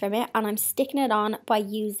to trim it, and I'm sticking it on by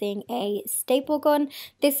using a staple gun.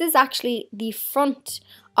 This is actually the front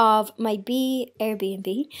of my bee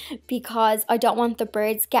Airbnb because I don't want the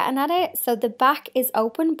birds getting at it. So the back is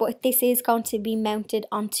open, but this is going to be mounted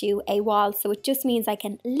onto a wall, so it just means I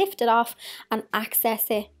can lift it off and access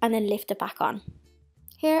it and then lift it back on.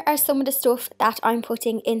 Here are some of the stuff that I'm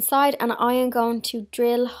putting inside, and I am going to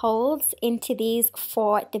drill holes into these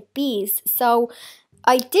for the bees. So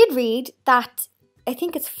I did read that I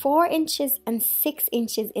think it's 4 inches and 6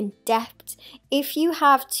 inches in depth. If you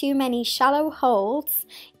have too many shallow holes,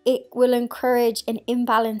 it will encourage an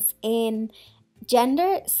imbalance in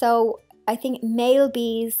gender. So I think male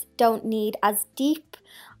bees don't need as deep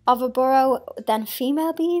of a burrow than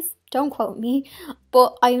female bees. don't quote me,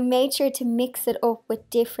 but I made sure to mix it up with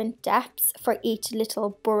different depths for each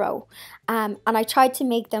little burrow. And I tried to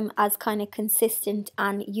make them as kind of consistent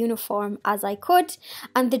and uniform as I could.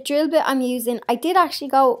 And the drill bit I'm using, I did actually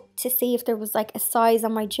go to see if there was like a size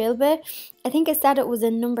on my drill bit. I think it said it was a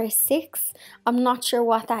number 6. I'm not sure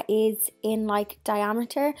what that is in like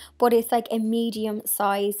diameter, but it's like a medium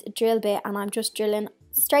size drill bit, and I'm just drilling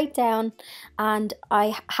straight down, and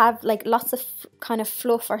I have like lots of kind of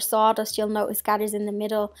fluff or sawdust you'll notice gathers in the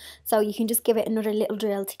middle, so you can just give it another little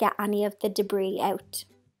drill to get any of the debris out.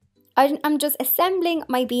 I'm just assembling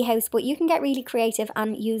my bee house, but you can get really creative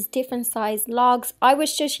and use different size logs. I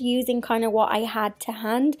was just using kind of what I had to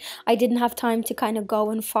hand. I didn't have time to kind of go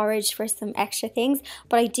and forage for some extra things,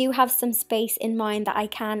 but I do have some space in mind that I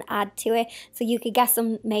can add to it. So you could get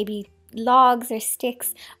some maybe logs or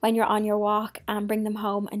sticks when you're on your walk and bring them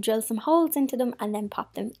home and drill some holes into them and then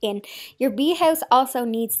pop them in. Your bee house also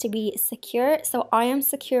needs to be secure, so I am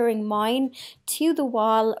securing mine to the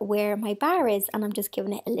wall where my bar is, and I'm just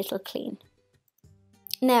giving it a little clean.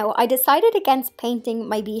 Now, I decided against painting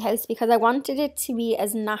my bee house because I wanted it to be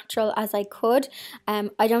as natural as I could.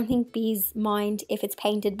 I don't think bees mind if it's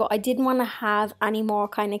painted, but I didn't want to have any more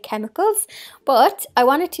kind of chemicals. But I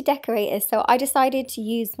wanted to decorate it, so I decided to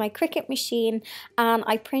use my Cricut machine and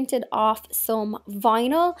I printed off some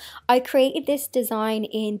vinyl. I created this design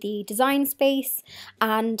in the design space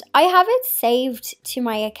and I have it saved to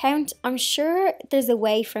my account. I'm sure there's a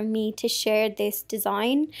way for me to share this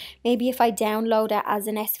design. Maybe if I download it as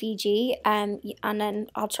an SVG and then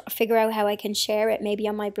I'll figure out how I can share it maybe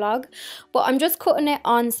on my blog. But I'm just cutting it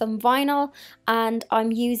on some vinyl and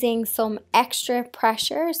I'm using some extra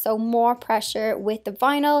pressure, so more pressure with the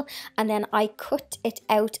vinyl, and then I cut it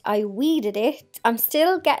out. I weeded it. I'm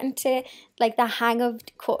still getting to like the hang of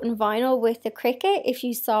cutting vinyl with the Cricut, if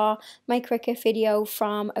you saw my Cricut video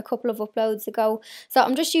from a couple of uploads ago. So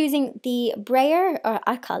I'm just using the brayer, or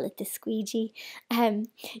I call it the squeegee,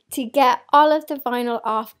 to get all of the vinyl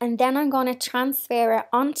off, and then I'm going to transfer it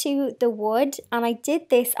onto the wood. And I did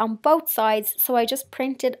this on both sides, so I just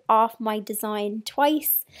printed off my design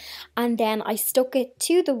twice and then I stuck it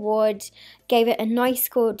to the wood, gave it a nice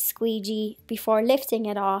good squeegee before lifting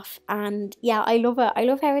it off. And yeah, I love it. I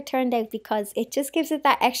love how it turned out because it just gives it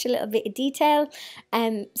that extra little bit of detail.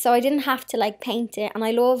 So I didn't have to like paint it, and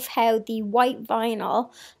I love how the white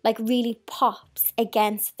vinyl like really pops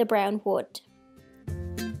against the brown wood.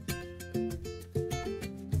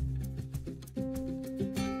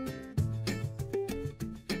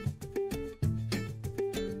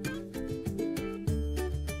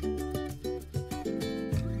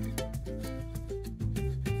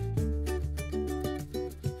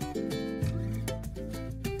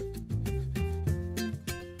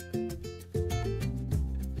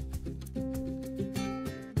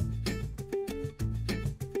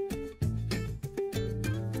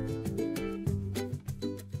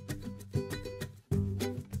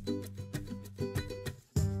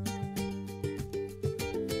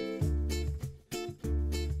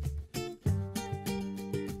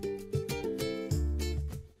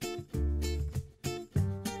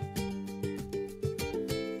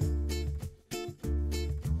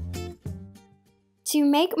 To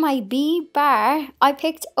make my bee bar, I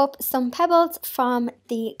picked up some pebbles from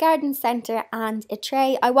the garden centre and a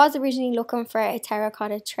tray. I was originally looking for a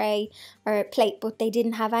terracotta tray or a plate, but they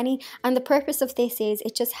didn't have any. And the purpose of this is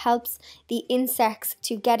it just helps the insects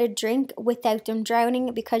to get a drink without them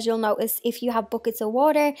drowning, because you'll notice if you have buckets of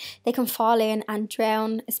water, they can fall in and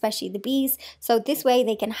drown, especially the bees. So this way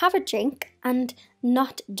they can have a drink and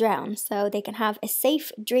not drown. So they can have a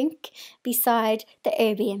safe drink beside the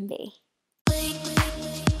Airbnb.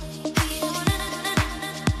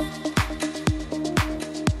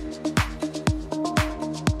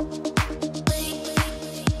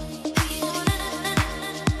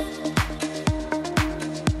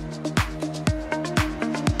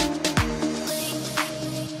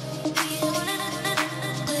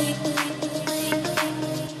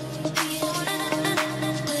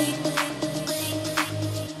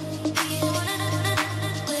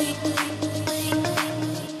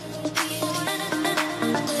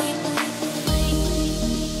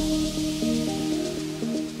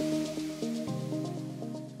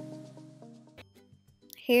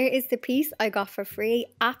 Here is the piece I got for free,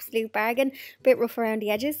 absolute bargain, bit rough around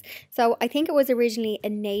the edges. So I think it was originally a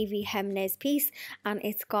navy Hemnes piece, and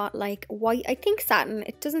it's got like white, I think satin,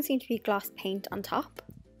 it doesn't seem to be gloss paint on top.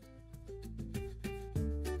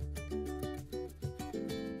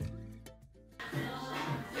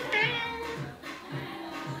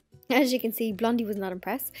 As you can see, Blondie was not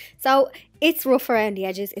impressed. So it's rough around the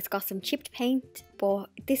edges. It's got some chipped paint, but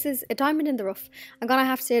this is a diamond in the rough. I'm gonna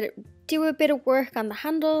have to do a bit of work on the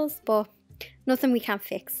handles, but nothing we can't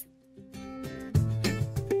fix.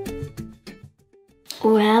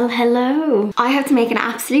 Well, hello. I have to make an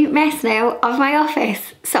absolute mess now of my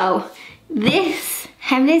office. So this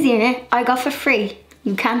Hemnes unit I got for free.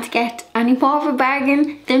 You can't get any more of a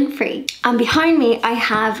bargain than free. And behind me I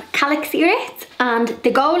have calyx units, and the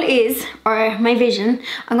goal is, or my vision,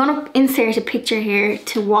 I'm gonna insert a picture here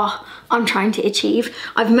to what I'm trying to achieve.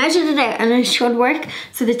 I've measured it out and it should work.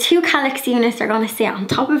 So the 2 calyx units are gonna sit on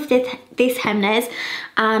top of this Hemnes,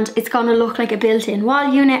 and it's gonna look like a built-in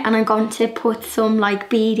wall unit, and I'm going to put some like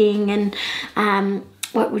beading and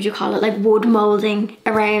what would you call it, like wood moulding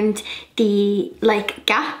around the like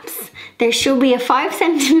gaps. There should be a 5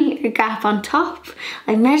 centimeter gap on top.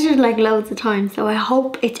 I measured like loads of times, so I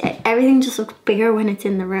hope everything just looks bigger when it's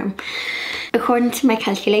in the room. According to my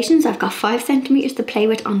calculations, I've got 5 centimeters to play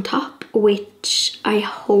with on top, which I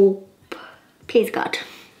hope, please God,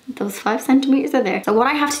 those 5 centimeters are there. So what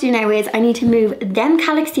I have to do now is I need to move them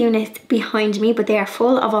calyx units behind me, but they are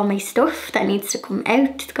full of all my stuff that needs to come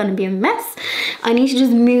out. It's gonna be a mess. I need to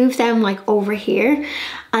just move them like over here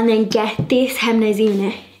and then get this Hemnes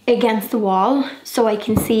unit against the wall so I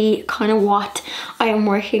can see kind of what I am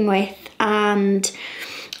working with. And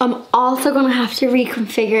I'm also gonna have to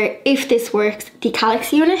reconfigure, if this works, the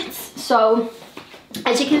calyx units. So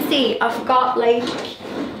as you can see, I've got like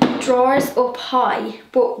drawers up high,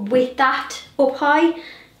 but with that up high,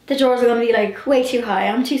 the drawers are gonna be like way too high.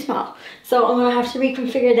 I'm too small. So I'm gonna have to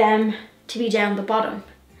reconfigure them to be down the bottom,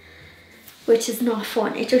 which is not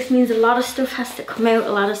fun. It just means a lot of stuff has to come out,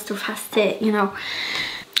 a lot of stuff has to, you know.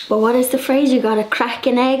 But what is the phrase? You gotta crack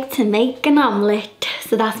an egg to make an omelette.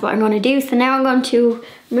 So that's what I'm gonna do. So now I'm going to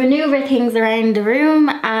maneuver things around the room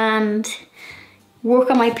and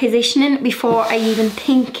work on my positioning before I even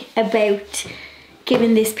think about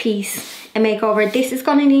giving this piece a makeover. This is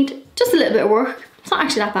gonna need just a little bit of work. It's not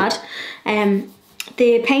actually that bad.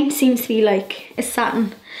 The paint seems to be like a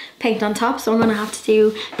satin paint on top, so I'm gonna have to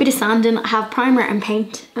do a bit of sanding. I have primer and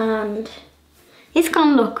paint, and it's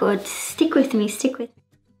gonna look good. Stick with me, stick with me.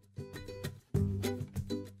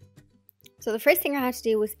 So the first thing I had to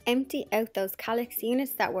do was empty out those calyx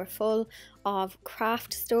units that were full of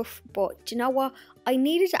craft stuff. But do you know what? I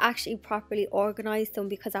needed to actually properly organise them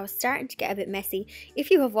because I was starting to get a bit messy. If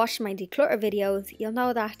you have watched my declutter videos, you'll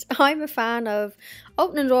know that I'm a fan of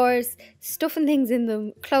opening drawers, stuffing things in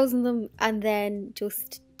them, closing them, and then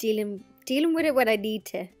just dealing with it when I need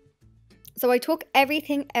to. So I took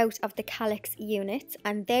everything out of the calyx units,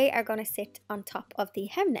 and they are going to sit on top of the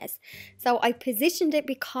Hemnes. So I positioned it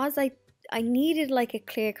because I needed like a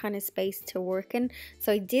clear kind of space to work in,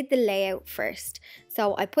 so I did the layout first.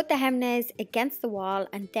 So I put the Hemnes against the wall,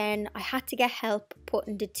 and then I had to get help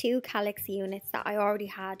putting the 2 calyx units that I already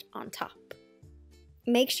had on top.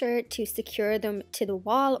 Make sure to secure them to the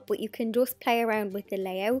wall, but you can just play around with the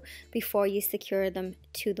layout before you secure them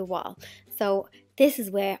to the wall. So this is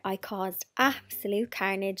where I caused absolute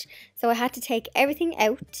carnage. So I had to take everything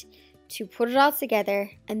out to put it all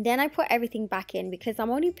together, and then I put everything back in because I'm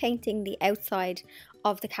only painting the outside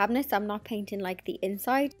of the cabinets. I'm not painting like the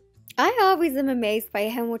inside. I always am amazed by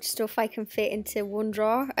how much stuff I can fit into one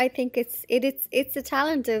drawer. I think it's a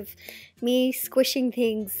talent of me squishing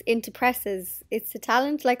things into presses. It's a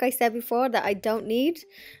talent, like I said before, that I don't need,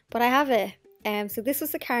 but I have it. So this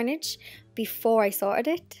was the carnage before I sorted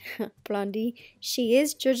it. Blondie, she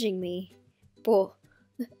is judging me, but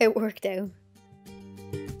it worked out.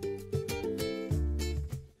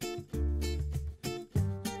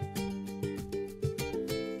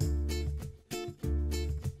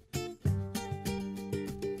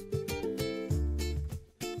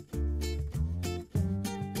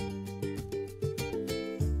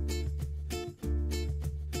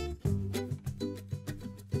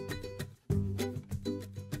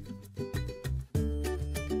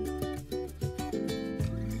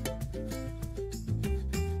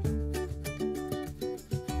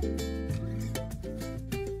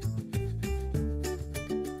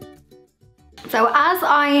 So as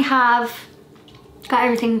I have got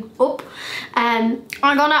everything up, I'm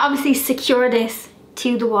gonna obviously secure this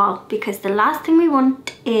to the wall because the last thing we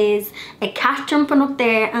want is a cat jumping up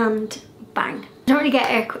there and bang. I don't really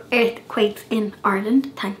get earthquakes in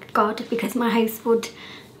Ireland, thank God, because my house would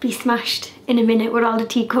be smashed in a minute with all the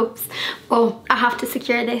teacups. Well, I have to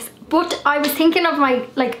secure this. But I was thinking of my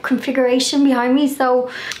like configuration behind me, so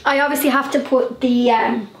I obviously have to put the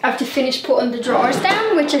I have to finish putting the drawers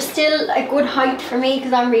down, which are still a good height for me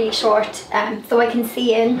because I'm really short, so I can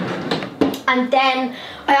see in. And then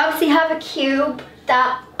I obviously have a cube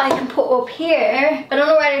that I can put up here. I don't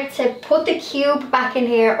know whether to put the cube back in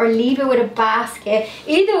here or leave it with a basket.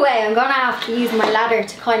 Either way, I'm gonna have to use my ladder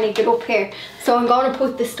to kind of get up here. So I'm gonna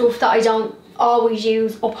put the stuff that I don't always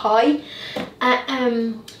use up high.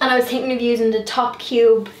 And I was thinking of using the top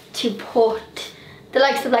cube to put the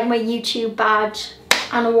likes of like my YouTube badge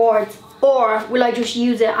and awards, or will I just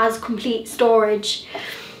use it as complete storage,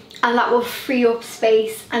 and that will free up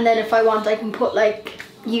space, and then if I want I can put like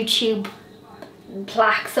YouTube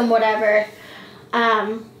plaques and whatever,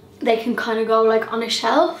 they can kind of go like on a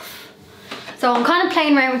shelf. So I'm kind of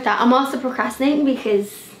playing around with that. I'm also procrastinating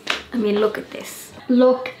because, I mean, look at this.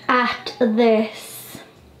 Look at this.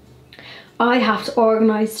 I have to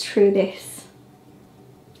organise through this,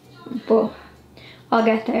 but I'll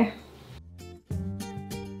get there.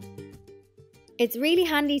 It's really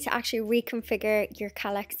handy to actually reconfigure your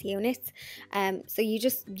Kallax units. So you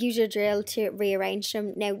just use your drill to rearrange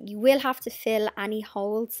them. Now you will have to fill any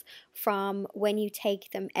holes from when you take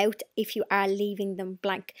them out if you are leaving them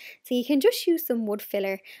blank. So you can just use some wood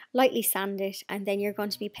filler, lightly sand it, and then you're going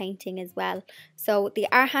to be painting as well. So they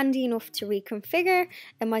are handy enough to reconfigure.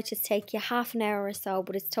 It might just take you half an hour or so,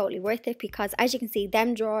 but it's totally worth it because as you can see,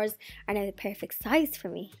 them drawers are now the perfect size for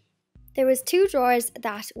me. There was 2 drawers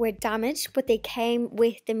that were damaged, but they came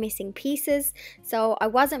with the missing pieces, so I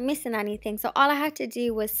wasn't missing anything. So all I had to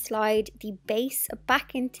do was slide the base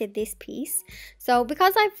back into this piece. So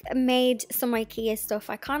because I've made some Ikea stuff,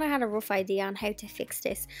 I kind of had a rough idea on how to fix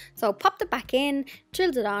this. So I popped it back in,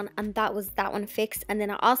 drilled it on, and that was that one fixed. And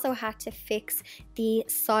then I also had to fix the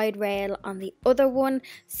side rail on the other one.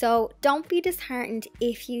 So don't be disheartened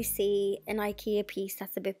if you see an Ikea piece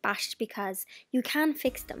that's a bit bashed, because you can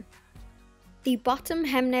fix them. The bottom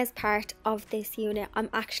Hemnes part of this unit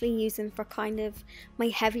I'm actually using for kind of my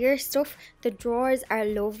heavier stuff. The drawers are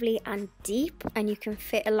lovely and deep and you can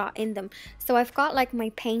fit a lot in them. So I've got like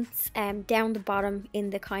my paints down the bottom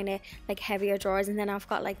in the kind of like heavier drawers, and then I've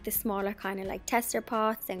got like the smaller kind of like tester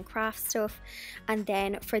pots and craft stuff. And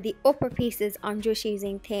then for the upper pieces I'm just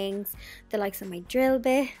using things the likes of my drill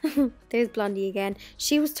bit. There's Blondie again.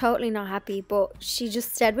 She was totally not happy, but she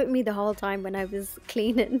just stayed with me the whole time when I was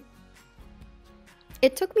cleaning.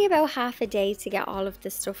 It took me about half a day to get all of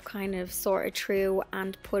this stuff kind of sorted through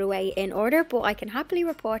and put away in order, but I can happily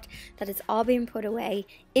report that it's all been put away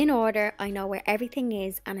in order. I know where everything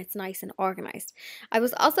is and it's nice and organized. I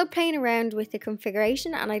was also playing around with the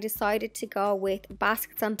configuration and I decided to go with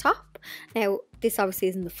baskets on top. Now, this obviously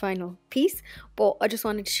isn't the final piece, but I just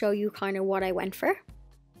wanted to show you kind of what I went for.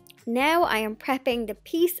 Now I am prepping the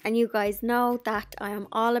piece, and you guys know that I am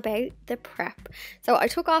all about the prep. So I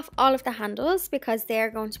took off all of the handles because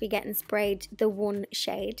they're going to be getting sprayed the one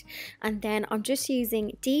shade, and then I'm just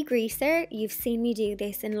using degreaser. You've seen me do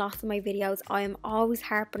this in lots of my videos. I am always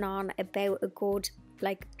harping on about a good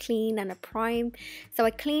like clean and a prime. So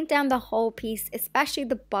I cleaned down the whole piece, especially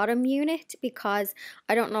the bottom unit, because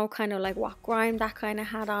I don't know kind of like what grime that kind of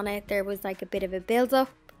had on it. There was like a bit of a build up.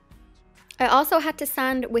 I also had to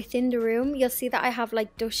sand within the room. You'll see that I have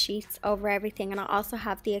like dust sheets over everything, and I also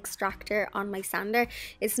have the extractor on my sander.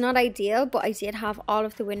 It's not ideal, but I did have all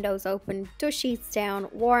of the windows open, dust sheets down,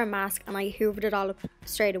 wore a mask, and I hoovered it all up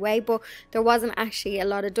straight away. But there wasn't actually a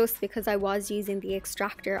lot of dust because I was using the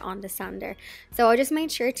extractor on the sander. So I just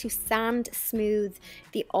made sure to sand smooth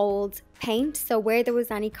the old paint, so where there was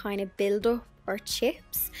any kind of build-up or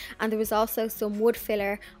chips, and there was also some wood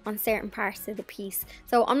filler on certain parts of the piece.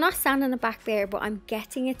 So I'm not sanding it back there, but I'm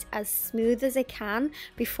getting it as smooth as I can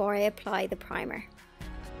before I apply the primer.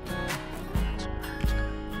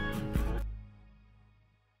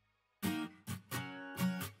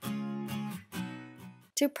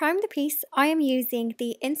 To prime the piece, I am using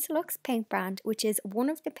the Insulux paint brand, which is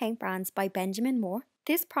one of the paint brands by Benjamin Moore.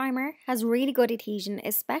 This primer has really good adhesion,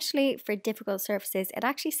 especially for difficult surfaces. It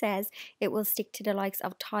actually says it will stick to the likes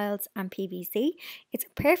of tiles and PVC. It's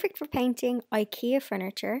perfect for painting IKEA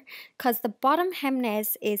furniture because the bottom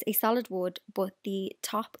Hemnes is a solid wood, but the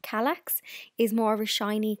top Kallax is more of a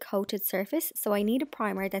shiny coated surface. So I need a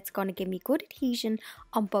primer that's going to give me good adhesion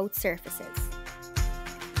on both surfaces.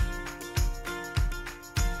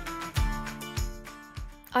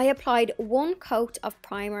 I applied one coat of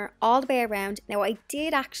primer all the way around. Now I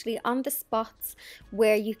did actually, on the spots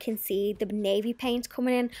where you can see the navy paint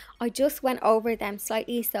coming in, I just went over them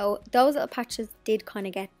slightly, so those little patches did kind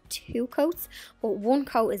of get 2 coats, but 1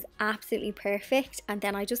 coat is absolutely perfect. And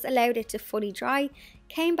then I just allowed it to fully dry,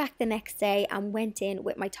 came back the next day and went in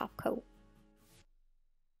with my top coat.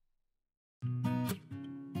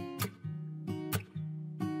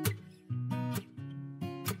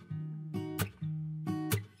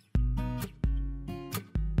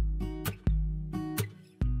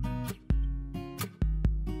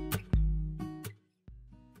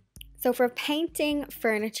 So for painting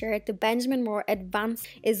furniture, the Benjamin Moore Advanced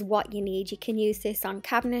is what you need. You can use this on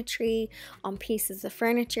cabinetry, on pieces of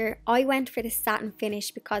furniture. I went for the satin finish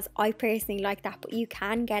because I personally like that, but you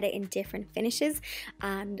can get it in different finishes.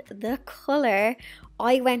 And the colour,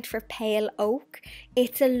 I went for pale oak.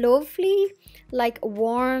 It's a lovely, like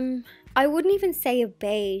warm, I wouldn't even say a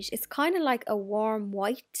beige. It's kind of like a warm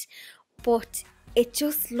white, but it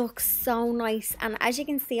just looks so nice. And as you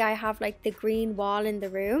can see, I have like the green wall in the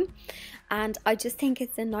room, and I just think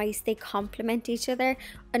it's a nice, they complement each other.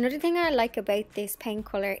 Another thing I like about this paint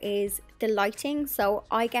color is the lighting. So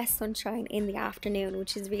I get sunshine in the afternoon,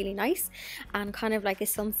 which is really nice, and kind of like a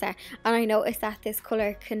sunset. And I noticed that this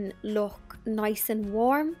color can look nice and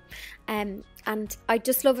warm, and I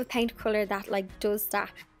just love a paint color that like does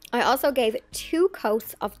that. I also gave 2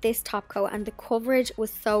 coats of this top coat, and the coverage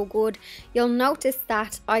was so good. You'll notice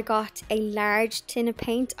that I got a large tin of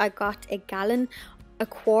paint. I got a gallon. A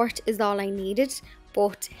quart is all I needed,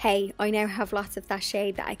 but hey, I now have lots of that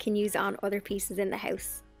shade that I can use on other pieces in the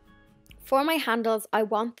house. For my handles, I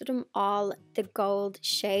wanted them all the gold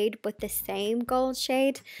shade, but the same gold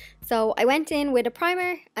shade. So I went in with a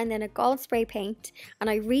primer and then a gold spray paint, and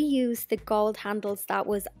I reused the gold handles that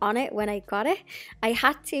was on it when I got it. I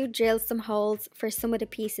had to drill some holes for some of the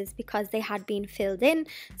pieces because they had been filled in.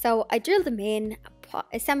 So I drilled them in,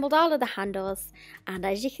 assembled all of the handles, and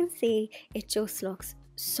as you can see, it just looks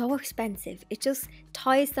so expensive. It just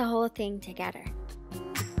ties the whole thing together.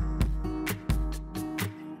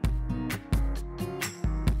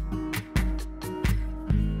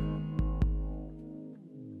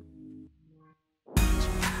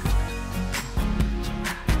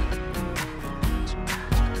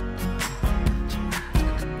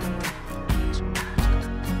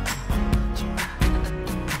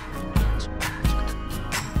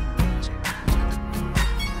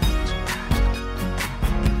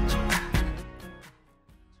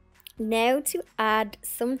 Now to add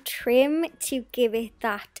some trim to give it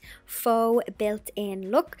that faux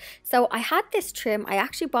built-in look. So I had this trim, I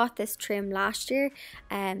actually bought this trim last year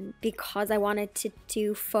because I wanted to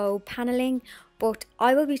do faux paneling, but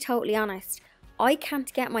I will be totally honest, I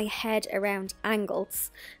can't get my head around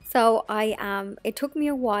angles. So it took me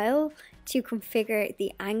a while to configure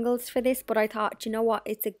the angles for this, but I thought, you know what,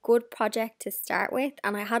 it's a good project to start with,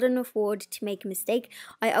 and I had enough wood to make a mistake.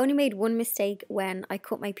 I only made one mistake when I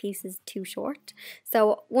cut my pieces too short.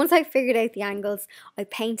 So once I figured out the angles, I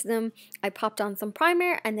painted them, I popped on some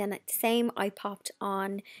primer, and then at the same I popped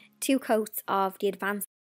on 2 coats of the Advanced.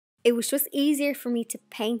 It was just easier for me to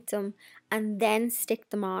paint them and then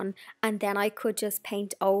stick them on, and then I could just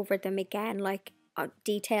paint over them again, like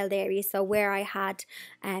detailed areas. So where I had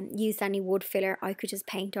used any wood filler, I could just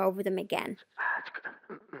paint over them again.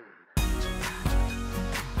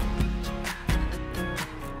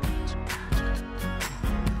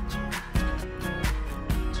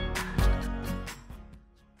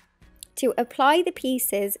 To apply the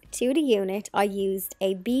pieces to the unit, I used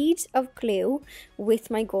a bead of glue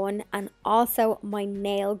with my gun and also my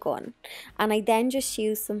nail gun. And I then just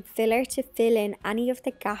used some filler to fill in any of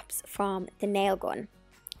the gaps from the nail gun.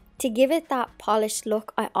 To give it that polished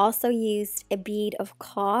look, I also used a bead of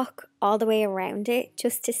caulk all the way around it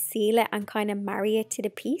just to seal it and kind of marry it to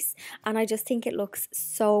the piece, and I just think it looks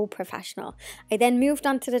so professional. I then moved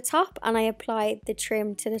on to the top and I applied the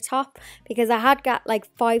trim to the top because I had got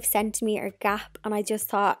like 5 centimeter gap, and I just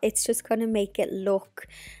thought it's just going to make it look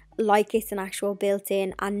like it's an actual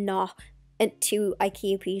built-in and not 2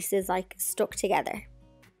 IKEA pieces like stuck together.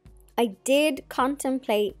 I did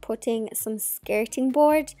contemplate putting some skirting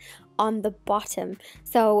board on the bottom,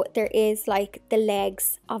 so there is like the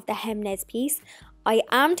legs of the Hemnes piece. I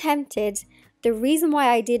am tempted. The reason why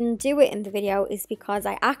I didn't do it in the video is because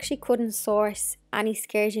I actually couldn't source any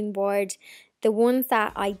skirting board. The ones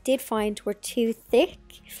that I did find were too thick,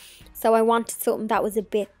 so I wanted something that was a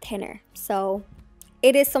bit thinner. So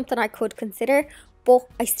it is something I could consider, but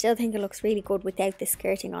I still think it looks really good without the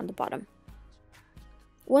skirting on the bottom.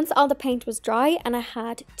 Once all the paint was dry and I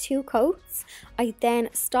had 2 coats, I then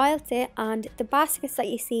styled it, and the baskets that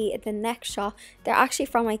you see in the next shot, they're actually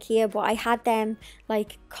from Ikea, but I had them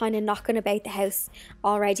like kind of knocking about the house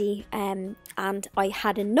already, and I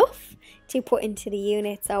had enough to put into the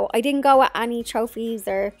unit. So I didn't go with any trophies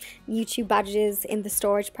or YouTube badges in the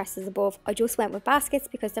storage presses above. I just went with baskets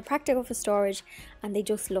because they're practical for storage and they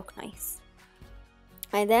just look nice.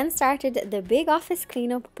 I then started the big office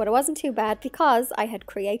cleanup, but it wasn't too bad because I had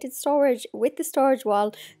created storage with the storage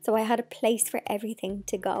wall, so I had a place for everything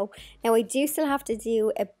to go. Now I do still have to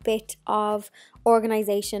do a bit of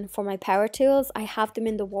organization for my power tools. I have them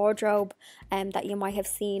in the wardrobe that you might have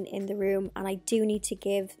seen in the room, and I do need to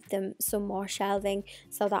give them some more shelving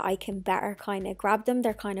so that I can better kind of grab them.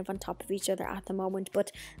 They're kind of on top of each other at the moment,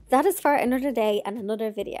 but that is for another day and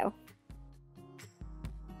another video.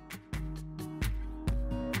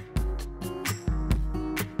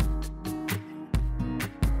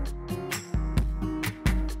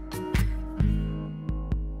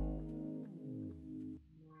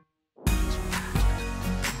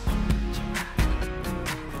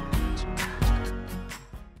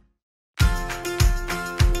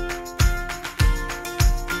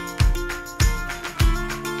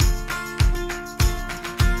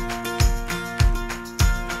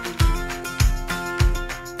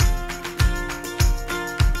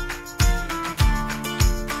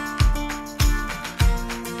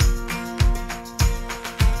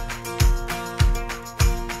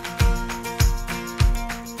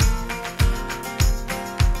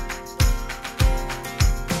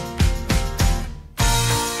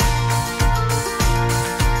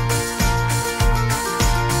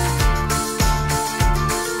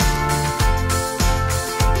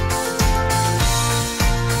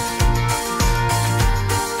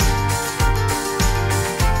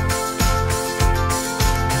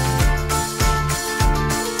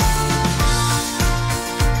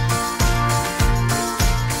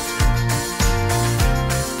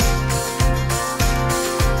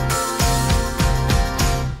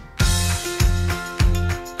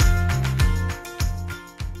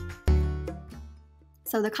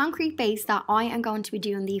 So the concrete base that I am going to be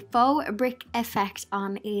doing the faux brick effect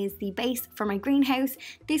on is the base for my greenhouse.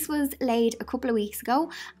 This was laid a couple of weeks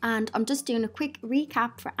ago, and I'm just doing a quick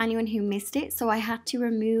recap for anyone who missed it. So I had to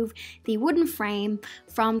remove the wooden frame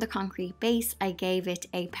from the concrete base. I gave it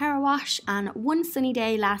a power wash, and one sunny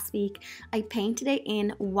day last week I painted it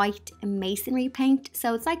in white masonry paint.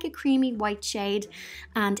 So it's like a creamy white shade,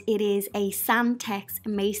 and it is a Sandtex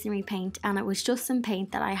masonry paint, and it was just some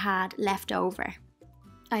paint that I had left over.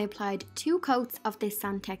 I applied 2 coats of this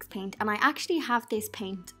Sandtex paint, and I actually have this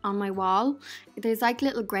paint on my wall. There's like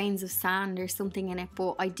little grains of sand or something in it,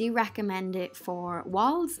 but I do recommend it for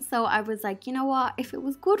walls. So I was like, you know what, if it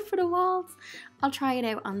was good for the walls, I'll try it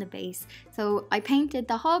out on the base. So I painted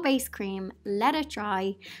the whole base cream, let it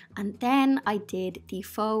dry, and then I did the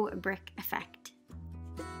faux brick effect.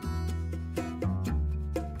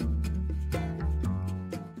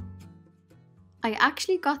 I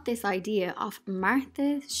actually got this idea off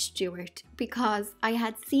Martha Stewart because I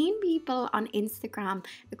had seen people on Instagram,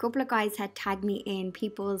 a couple of guys had tagged me in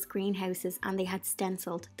people's greenhouses and they had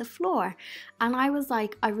stenciled the floor. And I was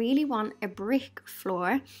like, I really want a brick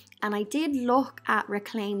floor. And I did look at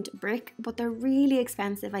reclaimed brick, but they're really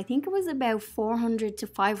expensive. I think it was about 400 to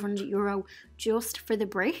 500 euro just for the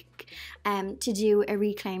brick to do a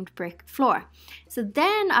reclaimed brick floor. So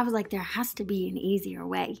then I was like, there has to be an easier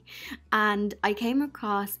way. And I came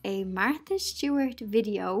across a Martha Stewart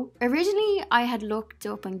video. Originally, I had looked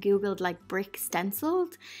up and Googled like brick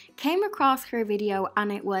stenciled, came across her video,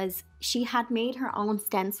 and it was, she had made her own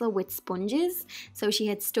stencil with sponges. So she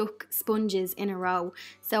had stuck sponges in a row.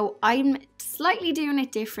 So I'm slightly doing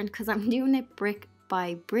it different because I'm doing it brick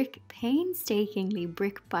by brick, painstakingly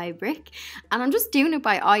brick by brick, and I'm just doing it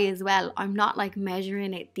by eye as well. I'm not like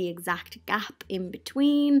measuring it the exact gap in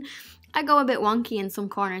between. I go a bit wonky in some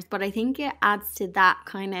corners, but I think it adds to that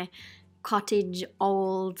kind of cottage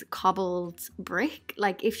old cobbled brick.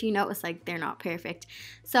 Like if you notice, like they're not perfect.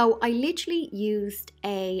 So I literally used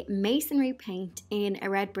a masonry paint in a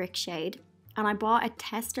red brick shade, and I bought a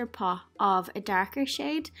tester pot of a darker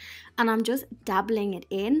shade, and I'm just dabbling it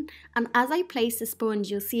in. And as I place the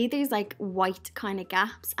sponge, you'll see there's like white kind of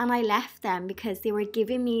gaps, and I left them because they were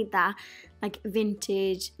giving me that like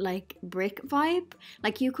vintage like brick vibe.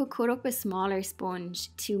 Like you could cut up a smaller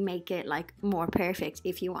sponge to make it like more perfect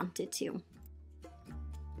if you wanted to.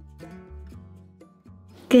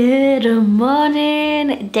 Good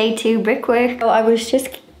morning, day 2 brickwork. So I was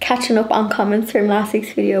just catching up on comments from last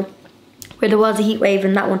week's video where there was a heat wave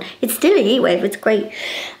in that one. It's still a heat wave, it's great.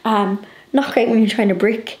 Not great when you're trying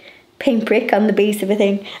to paint brick on the base of a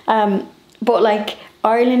thing. But like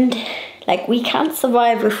Ireland, like we can't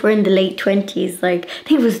survive if we're in the late 20s. Like I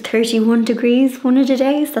think it was 31 degrees one of the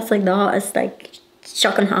days. That's like the hottest, like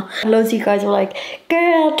shocking hot. Loads of you guys were like,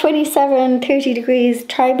 girl, 27, 30 degrees,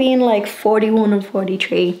 try being like 41 and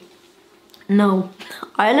 43. No,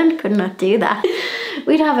 Ireland could not do that.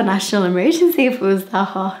 We'd have a national emergency if it was that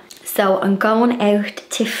hot. So I'm going out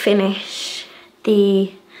to finish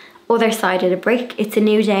the other side of the brick. It's a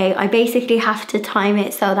new day. I basically have to time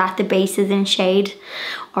it so that the base is in shade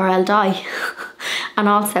or I'll die. And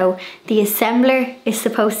also the assembler is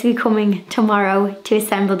supposed to be coming tomorrow to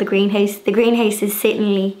assemble the greenhouse. The greenhouse is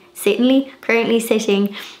currently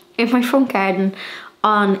sitting in my front garden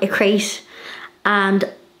on a crate, and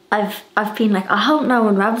I've been like, I hope no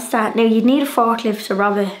one robs that. Now you'd need a forklift to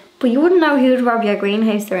rob it, but you wouldn't know who'd rob your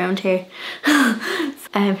greenhouse around here.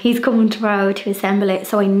 He's coming tomorrow to assemble it,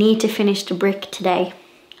 so I need to finish the brick today.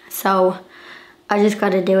 So I just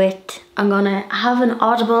gotta do it. I'm gonna have an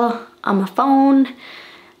audible on my phone,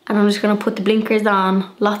 and I'm just gonna put the blinkers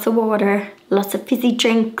on, lots of water, lots of fizzy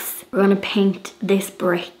drinks. We're gonna paint this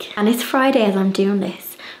brick. And it's Friday as I'm doing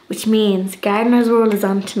this, which means Gardener's World is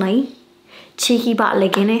on tonight. Cheeky bottle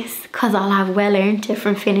of Guinness, cause I'll have well earned it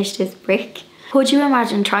from finish this brick. Could you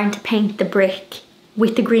imagine trying to paint the brick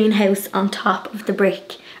with the greenhouse on top of the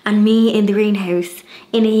brick and me in the greenhouse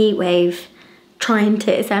in a heat wave trying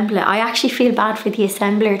to assemble it? I actually feel bad for the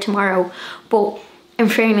assembler tomorrow, but in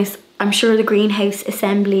fairness, I'm sure the greenhouse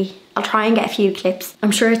assembly, I'll try and get a few clips.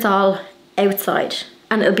 I'm sure it's all outside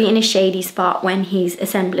and it'll be in a shady spot when he's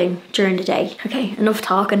assembling during the day. Okay, enough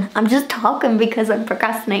talking. I'm just talking because I'm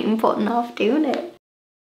procrastinating, putting off doing it.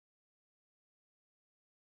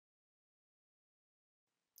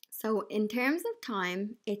 So in terms of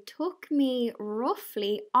time, it took me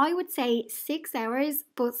roughly, I would say 6 hours,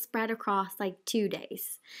 but spread across like 2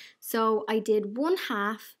 days. So I did one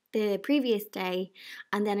half the previous day,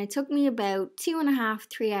 and then it took me about 2.5,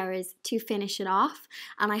 3 hours to finish it off,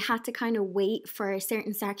 and I had to kind of wait for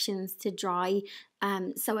certain sections to dry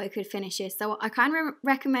so I could finish it. So I kind of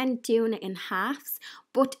recommend doing it in halves,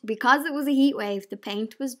 but because it was a heat wave, the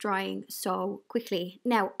paint was drying so quickly.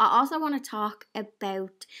 Now I also want to talk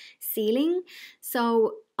about sealing.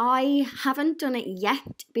 So I haven't done it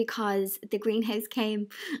yet because the greenhouse came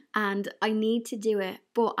and I need to do it,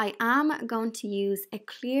 but I am going to use a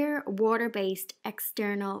clear water-based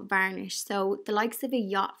external varnish. So the likes of a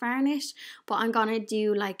yacht varnish, but I'm gonna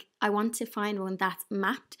do like, I want to find one that's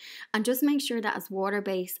matte and just make sure that it's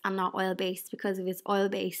water-based and not oil-based, because if it's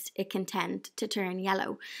oil-based, it can tend to turn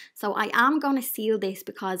yellow. So I am gonna seal this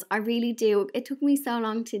because I really do, it took me so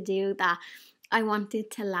long to do that. I want it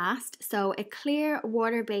to last. So a clear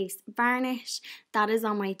water-based varnish, that is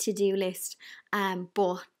on my to-do list,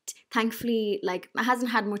 but thankfully like it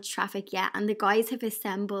hasn't had much traffic yet, and the guys have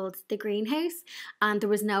assembled the greenhouse and there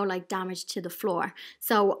was no like damage to the floor.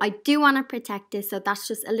 So I do want to protect this, so that's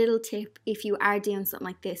just a little tip. If you are doing something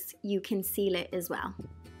like this, you can seal it as well.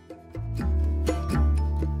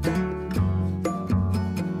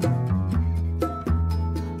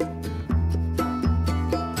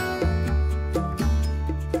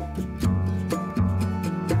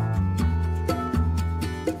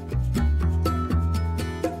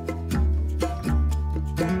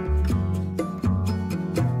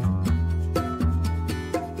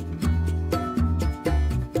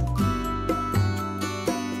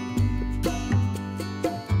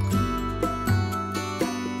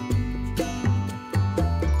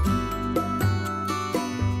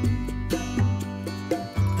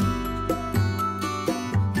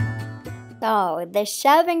 So the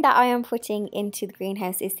shelving that I am putting into the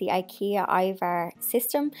greenhouse is the Ikea Ivar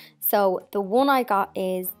system. So the one I got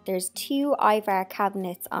is, there's 2 Ivar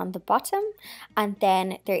cabinets on the bottom and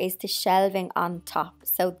then there is the shelving on top.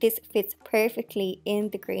 So this fits perfectly in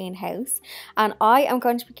the greenhouse, and I am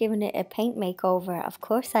going to be giving it a paint makeover. Of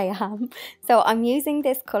course I am. So I'm using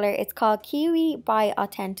this colour, it's called Kiwi by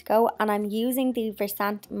Authentico, and I'm using the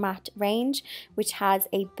Versant Matte range, which has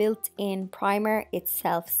a built-in primer. It's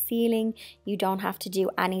self-sealing. You don't have to do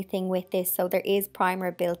anything with this, so there is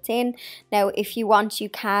primer built in. Now if you want, you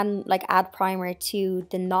can like add primer to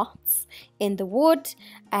the knots in the wood,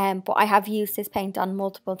 but I have used this paint on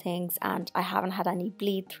multiple things and I haven't had any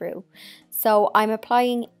bleed through. So I'm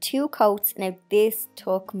applying 2 coats. Now this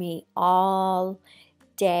took me all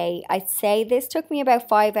day. I'd say this took me about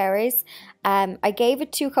 5 hours. I gave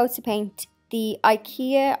it 2 coats of paint. The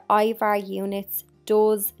Ikea Ivar units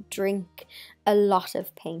does drink a lot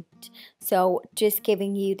of paint, so just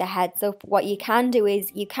giving you the heads up. What you can do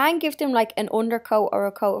is you can give them like an undercoat or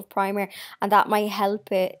a coat of primer, and that might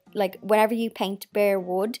help it. Like whenever you paint bare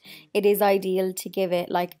wood, it is ideal to give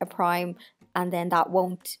it like a prime, and then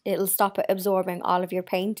it'll stop it absorbing all of your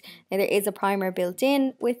paint. Now there is a primer built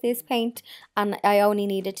in with this paint, and I only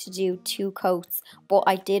needed to do 2 coats, but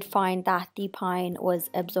I did find that the pine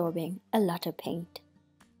was absorbing a lot of paint.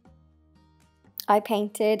 I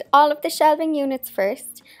painted all of the shelving units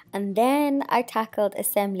first, and then I tackled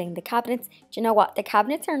assembling the cabinets. Do you know what? The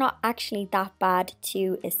cabinets are not actually that bad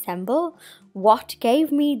to assemble. What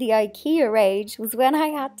gave me the IKEA rage was when I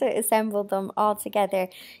had to assemble them all together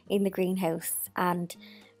in the greenhouse. And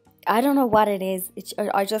I don't know what it is.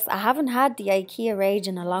 I haven't had the IKEA rage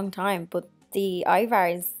in a long time, but the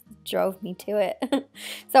Ivars drove me to it.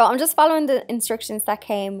 So I'm just following the instructions that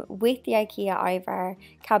came with the IKEA Ivar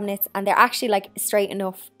cabinets, and they're actually like straight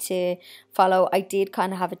enough to follow. I did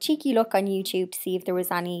kind of have a cheeky look on YouTube to see if there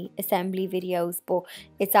was any assembly videos, but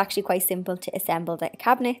it's actually quite simple to assemble the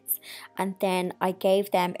cabinets. And then I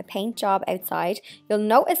gave them a paint job outside. You'll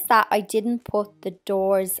notice that I didn't put the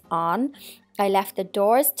doors on. I left the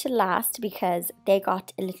doors to last because they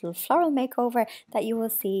got a little floral makeover that you will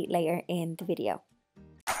see later in the video.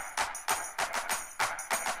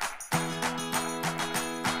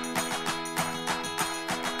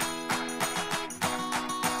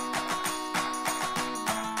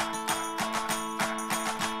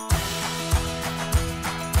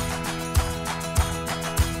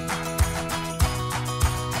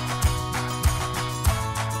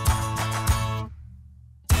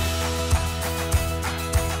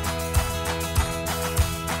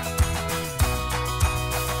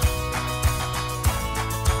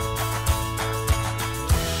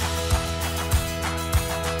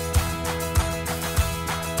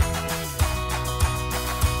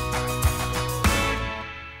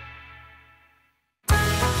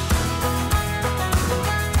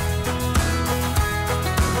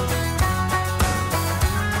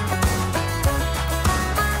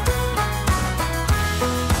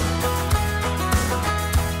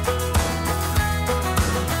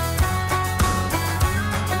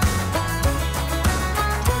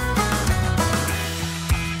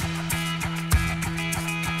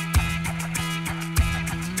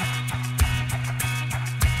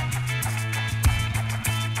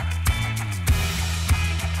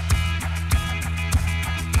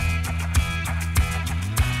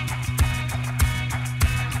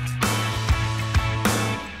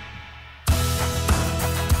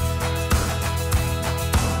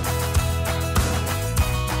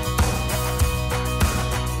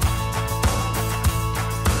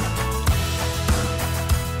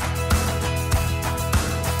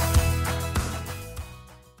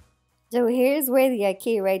 So here's where the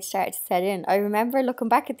IKEA rage started to set in. I remember looking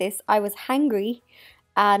back at this, I was hangry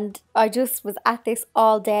and I just was at this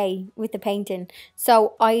all day with the painting.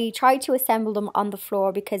 So I tried to assemble them on the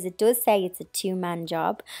floor because it does say it's a two-man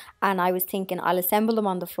job. And I was thinking I'll assemble them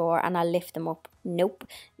on the floor and I'll lift them up. Nope,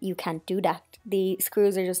 you can't do that. The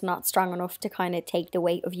screws are just not strong enough to kind of take the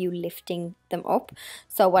weight of you lifting them up.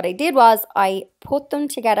 So what I did was I put them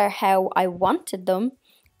together how I wanted them.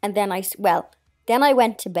 And then then I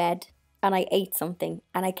went to bed and I ate something,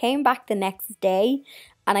 and I came back the next day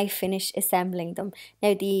and I finished assembling them.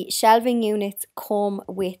 Now the shelving units come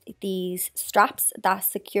with these straps that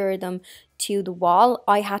secure them to the wall.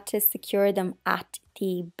 I had to secure them at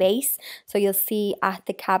the base, so you'll see at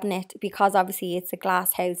the cabinet, because obviously it's a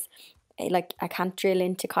glass house, like I can't drill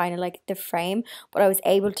into kind of like the frame, but I was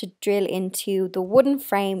able to drill into the wooden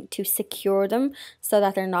frame to secure them so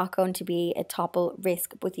that they're not going to be a topple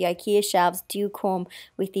risk. But the IKEA shelves do come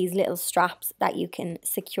with these little straps that you can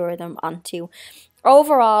secure them onto.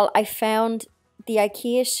 Overall, I found the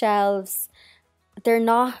IKEA shelves, they're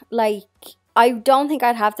not like, I don't think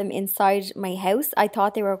I'd have them inside my house. I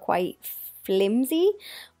thought they were quite flimsy,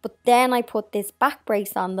 but then I put this back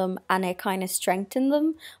brace on them and it kind of strengthened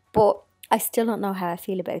them, but I still don't know how I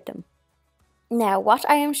feel about them. Now, what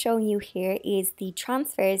I am showing you here is the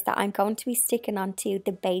transfers that I'm going to be sticking onto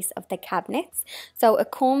the base of the cabinets. So it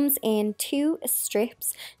comes in 2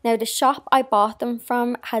 strips. Now, the shop I bought them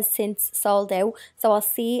from has since sold out, so I'll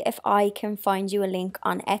see if I can find you a link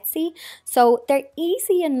on Etsy. So they're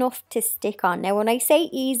easy enough to stick on. Now, when I say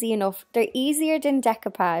easy enough, they're easier than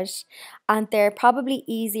decoupage, and they're probably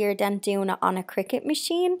easier than doing it on a Cricut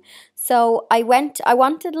machine. So I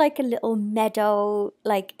wanted like a little meadow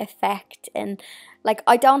like effect, and like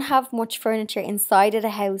I don't have much furniture inside of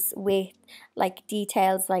the house with like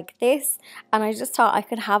details like this, and I just thought I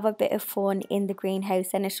could have a bit of fun in the greenhouse,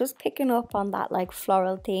 and it's just picking up on that like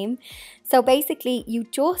floral theme. So basically you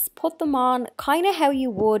just put them on kind of how you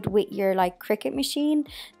would with your like Cricut machine.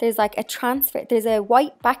 There's like a transfer, there's a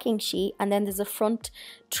white backing sheet, and then there's a front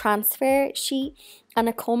transfer sheet, and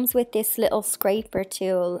it comes with this little scraper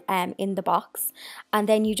tool in the box, and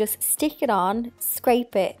then you just stick it on,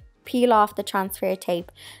 scrape it, peel off the transfer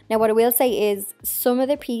tape. Now what I will say is some of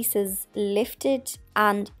the pieces lifted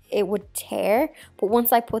and it would tear, but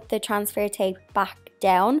once I put the transfer tape back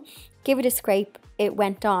down, give it a scrape, it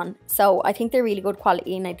went on. So I think they're really good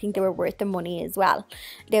quality, and I think they were worth the money as well.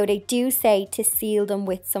 Now they do say to seal them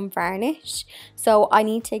with some varnish, so I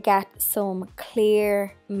need to get some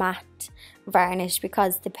clear matte varnish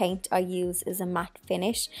because the paint I use is a matte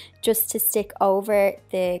finish, just to stick over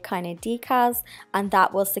the kind of decals, and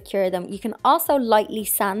that will secure them. You can also lightly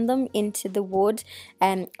sand them into the wood,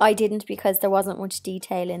 and I didn't because there wasn't much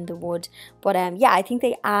detail in the wood, but yeah, I think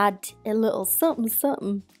they add a little something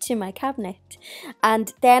something to my cabinet.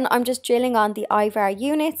 And then I'm just drilling on the Ivar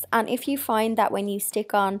units, and if you find that when you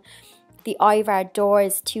stick on the Ivar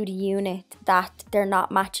doors to the unit that they're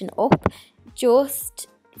not matching up, just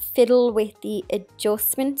fiddle with the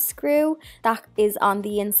adjustment screw that is on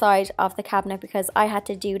the inside of the cabinet, because I had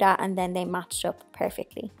to do that and then they matched up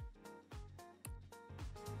perfectly.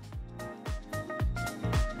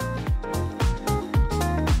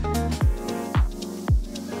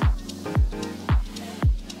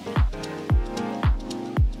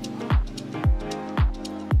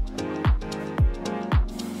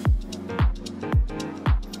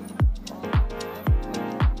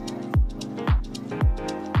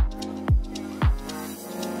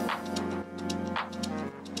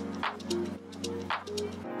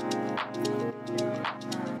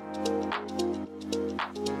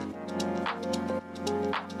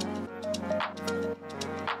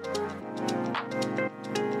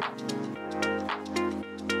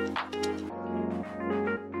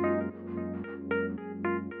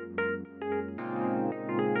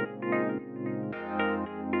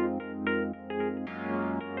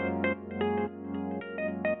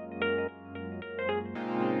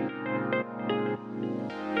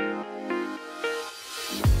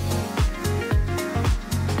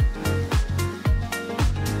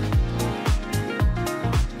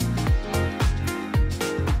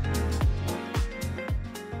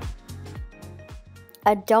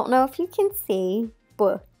 I don't know if you can see,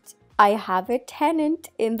 but I have a tenant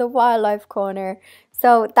in the wildlife corner.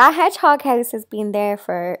 So that hedgehog house has been there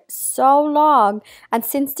for so long, and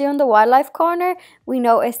since doing the wildlife corner, we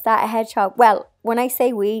noticed that a hedgehog, well, when I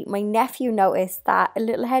say we, my nephew noticed that a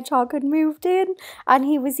little hedgehog had moved in and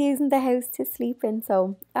he was using the house to sleep in.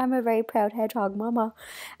 So I'm a very proud hedgehog mama.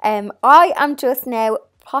 I am just now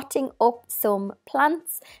potting up some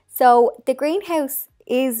plants. So the greenhouse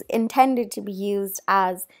is intended to be used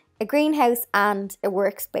as a greenhouse and a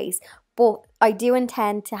workspace, but I do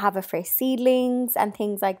intend to have it for seedlings and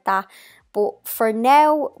things like that. But for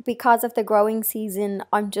now, because of the growing season,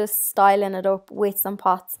 I'm just styling it up with some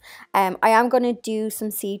pots. I am going to do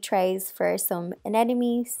some seed trays for some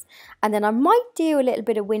anemones, and then I might do a little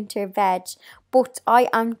bit of winter veg, but I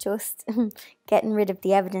am just getting rid of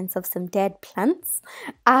the evidence of some dead plants.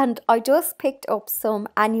 And I just picked up some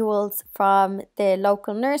annuals from the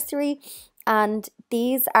local nursery, and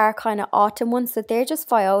these are kind of autumn ones, so they're just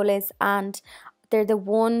violas, and they're the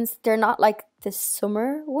ones, they're not like the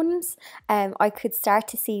summer ones. I could start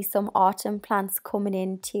to see some autumn plants coming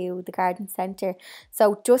into the garden centre.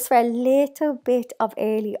 So just for a little bit of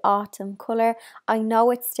early autumn colour. I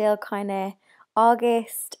know it's still kind of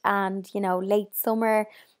August and, you know, late summer,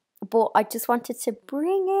 but I just wanted to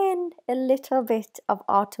bring in a little bit of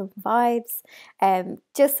autumn vibes,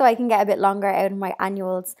 just so I can get a bit longer out of my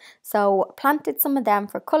annuals. So planted some of them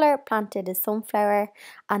for colour, planted a sunflower,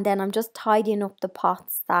 and then I'm just tidying up the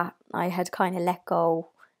pots that I had kind of let go.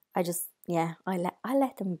 I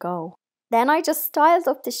let them go. Then I just styled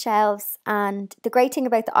up the shelves, and the great thing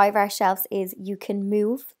about the Ivar shelves is you can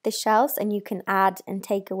move the shelves and you can add and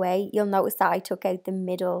take away. You'll notice that I took out the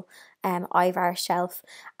middle Ivar shelf,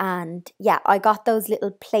 and yeah, I got those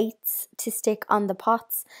little plates to stick on the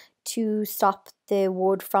pots to stop the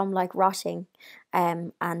wood from like rotting,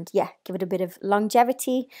 and yeah, give it a bit of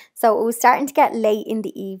longevity. So it was starting to get late in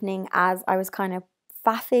the evening as I was kind of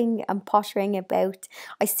faffing and pottering about.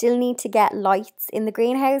 I still need to get lights in the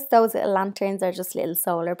greenhouse. Those little lanterns are just little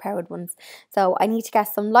solar powered ones, so I need to get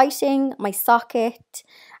some lighting, my socket,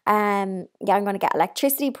 yeah, I'm going to get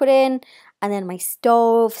electricity put in, and then my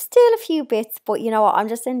stove, still a few bits, but you know what, I'm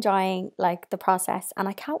just enjoying like the process, and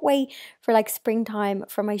I can't wait for like springtime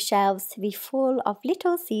for my shelves to be full of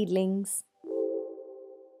little seedlings.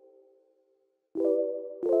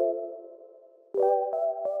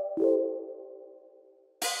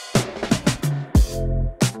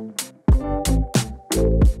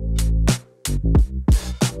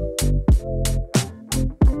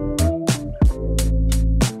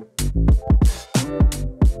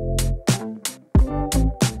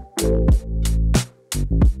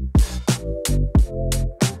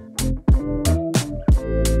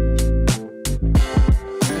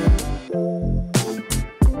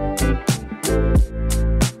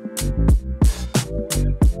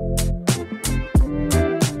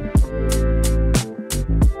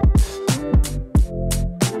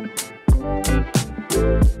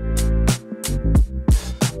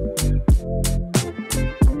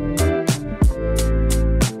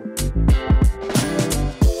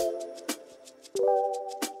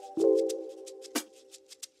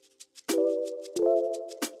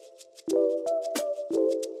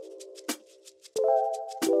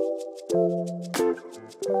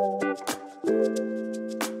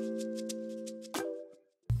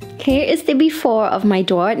 Here is the before of my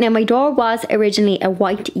door. Now my door was originally a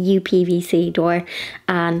white uPVC door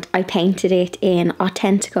and I painted it in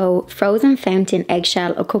Authentico Frozen Fountain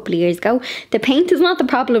Eggshell a couple of years ago. The paint is not the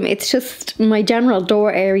problem, it's just my general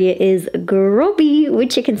door area is grubby,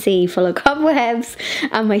 which you can see, full of cobwebs,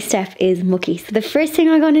 and my step is mucky. So the first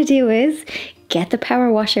thing I'm going to do is get the power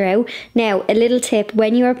washer out. Now, a little tip,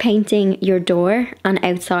 when you are painting your door and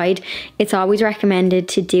outside, it's always recommended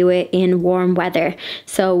to do it in warm weather.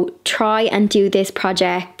 So try and do this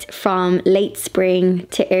project from late spring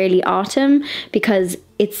to early autumn, because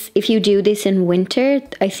if you do this in winter,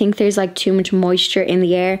 I think there's like too much moisture in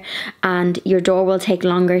the air and your door will take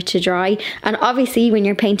longer to dry. And obviously when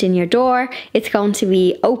you're painting your door, it's going to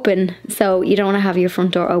be open, so you don't want to have your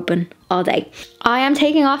front door open all day. I am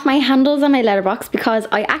taking off my handles on my letterbox because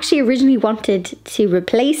I actually originally wanted to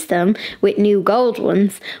replace them with new gold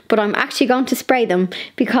ones, but I'm actually going to spray them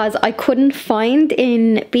because I couldn't find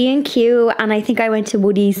in B&Q, and I think I went to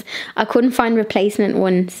Woody's, I couldn't find replacement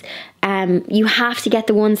ones. You have to get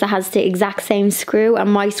the ones that has the exact same screw,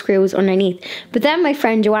 and my screw was underneath. But then my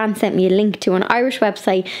friend Joanne sent me a link to an Irish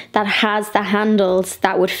website that has the handles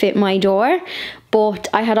that would fit my door, but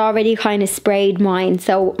I had already kind of sprayed mine.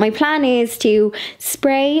 So my plan is to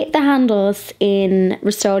spray the handles in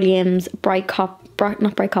Rust-Oleum's bright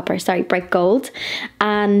gold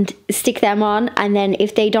and stick them on, and then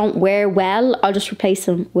if they don't wear well, I'll just replace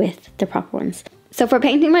them with the proper ones. So for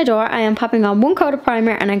painting my door, I am popping on one coat of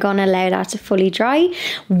primer and I'm going to allow that to fully dry.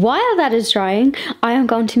 While that is drying, I am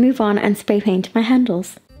going to move on and spray paint my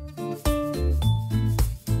handles.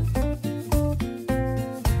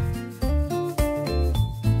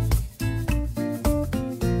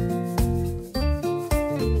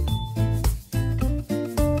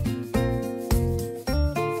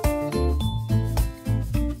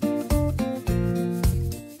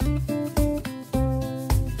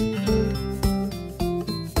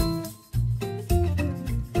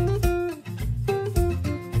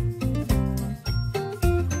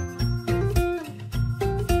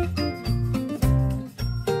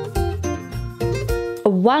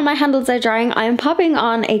 While my handles are drying, I am popping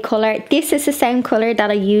on a colour. This is the same colour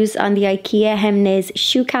that I used on the Ikea Hemnes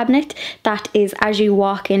shoe cabinet that is as you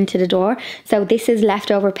walk into the door. So this is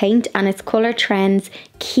leftover paint and it's Colour Trends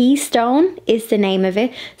Keystone is the name of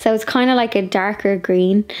it. So it's kind of like a darker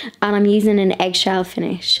green and I'm using an eggshell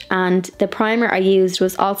finish. And the primer I used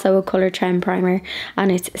was also a Colour Trend primer,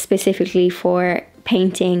 and it's specifically for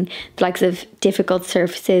painting the likes of difficult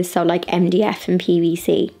surfaces, so like MDF and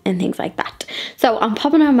PVC and things like that. So I'm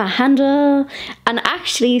popping on my handle, and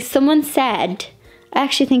actually someone said, I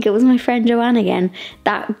actually think it was my friend Joanne again,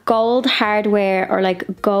 that gold hardware or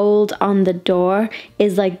like gold on the door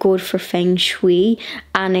is like good for feng shui,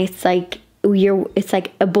 and it's like it's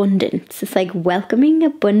like abundance. It's like welcoming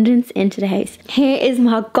abundance into the house. Here is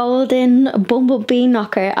my golden bumblebee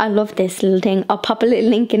knocker. I love this little thing. I'll pop a little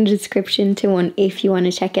link in the description to one if you want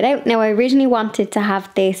to check it out. Now I originally wanted to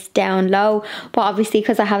have this down low, but obviously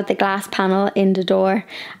because I have the glass panel in the door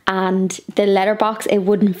and the letterbox, it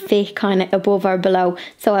wouldn't fit kind of above or below,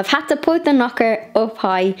 so I've had to put the knocker up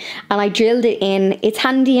high and I drilled it in. It's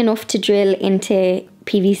handy enough to drill into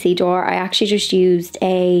PVC door. I actually just used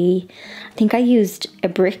I think I used a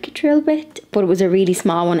brick drill bit, but it was a really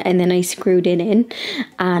small one, and then I screwed it in.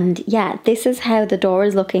 And yeah, this is how the door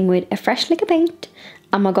is looking with a fresh lick of paint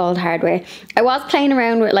and my gold hardware. I was playing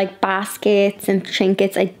around with like baskets and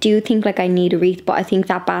trinkets. I do think like I need a wreath, but I think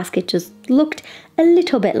that basket just looked a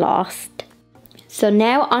little bit lost. So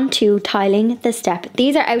now onto tiling the step.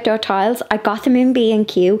 These are outdoor tiles. I got them in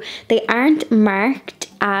B&Q. They aren't marked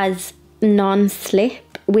as non-slip,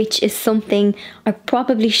 which is something I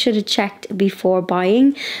probably should have checked before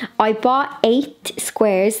buying. I bought 8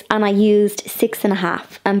 squares and I used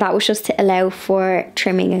 6.5, and that was just to allow for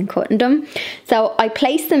trimming and cutting them. So I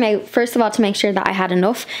placed them out, first of all to make sure that I had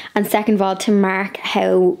enough, and second of all to mark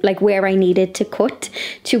how, like where I needed to cut.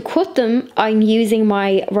 To cut them, I'm using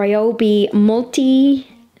my Ryobi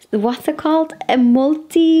what's it called?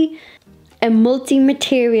 A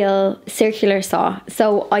multi-material circular saw.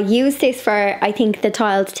 So I use this for, I think, the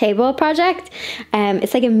tiled table project.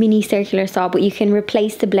 It's like a mini circular saw, but you can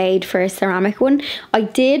replace the blade for a ceramic one. I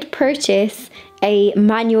did purchase a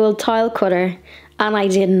manual tile cutter and I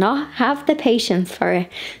did not have the patience for it.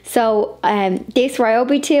 So this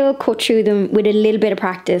Ryobi tool cut through them with a little bit of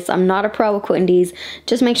practice. I'm not a pro at cutting these.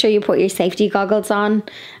 Just make sure you put your safety goggles on.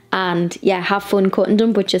 And yeah, have fun cutting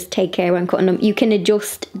them, but just take care when cutting them. You can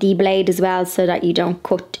adjust the blade as well so that you don't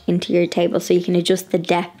cut into your table, so you can adjust the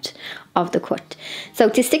depth of the cut. So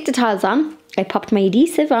to stick the tiles on, I popped my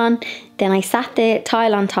adhesive on, then I sat the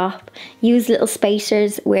tile on top, used little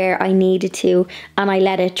spacers where I needed to, and I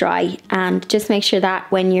let it dry. And just make sure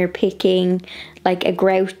that when you're picking like a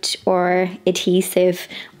grout or adhesive,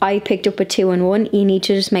 I picked up a 2-in-1. You need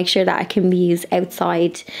to just make sure that it can be used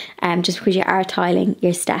outside, just because you are tiling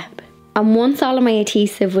your step. And once all of my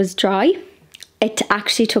adhesive was dry, it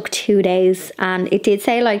actually took 2 days, and it did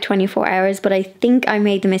say like 24 hours, but I think I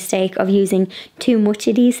made the mistake of using too much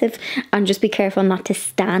adhesive, and just be careful not to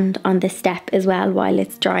stand on the step as well while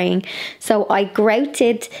it's drying. So I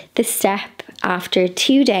grouted the step after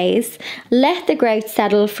 2 days, let the grout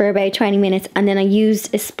settle for about 20 minutes, and then I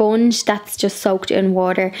used a sponge that's just soaked in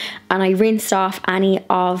water, and I rinsed off any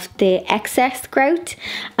of the excess grout.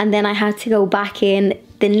 And then I had to go back in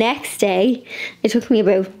the next day. It took me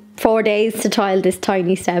about 4 days to tile this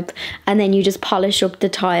tiny step, and then you just polish up the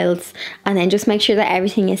tiles, and then just make sure that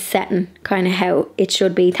everything is setting kind of how it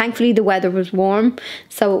should be. Thankfully the weather was warm,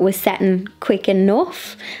 so it was setting quick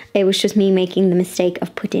enough. It was just me making the mistake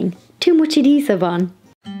of putting too much adhesive on.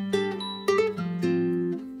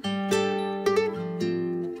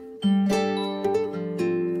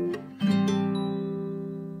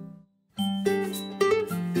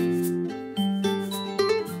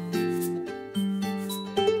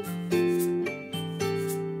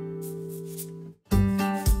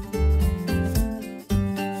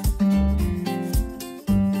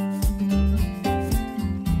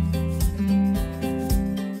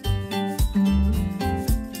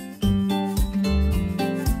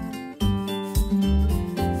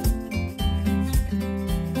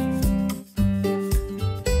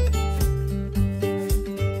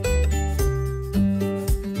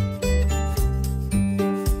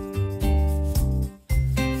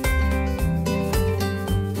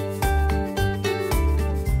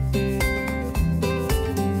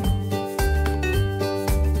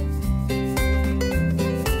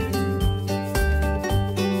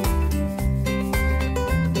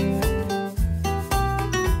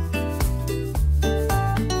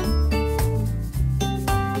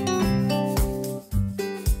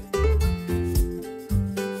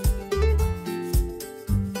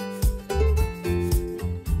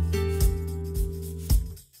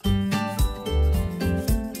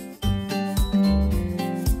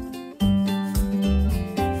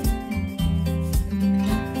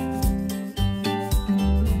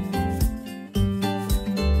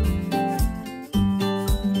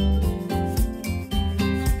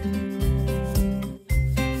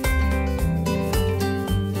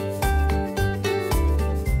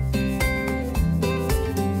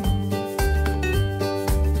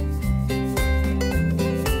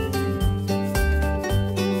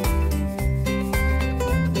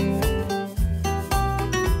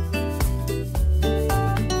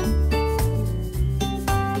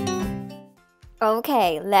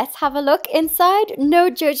 Okay, let's have a look inside. No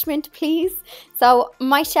judgment, please. So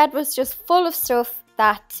my shed was just full of stuff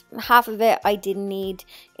that half of it I didn't need.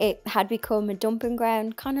 It had become a dumping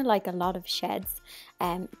ground, kind of like a lot of sheds.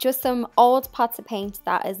 Just some old pots of paint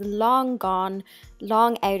that is long gone,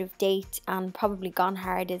 long out of date, and probably gone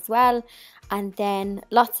hard as well. And then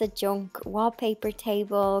lots of junk, wallpaper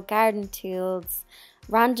table, garden tools,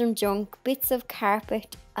 random junk, bits of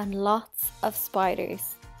carpet, and lots of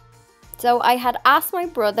spiders. So I had asked my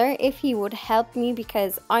brother if he would help me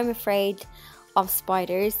because I'm afraid of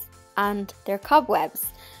spiders and their cobwebs.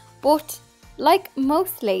 But like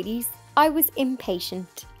most ladies, I was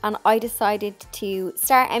impatient and I decided to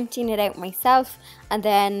start emptying it out myself, and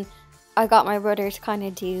then I got my brother to kind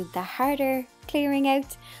of do the harder clearing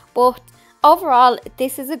out. But overall,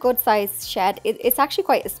 this is a good sized shed. It's actually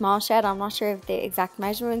quite a small shed. I'm not sure of the exact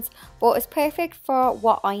measurements, but it's perfect for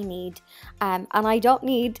what I need. And I don't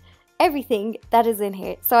need everything that is in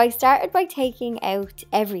here. So I started by taking out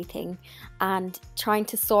everything and trying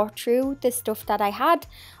to sort through the stuff that I had,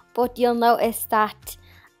 but you'll notice that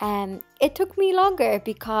it took me longer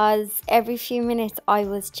because every few minutes I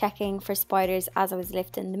was checking for spiders as I was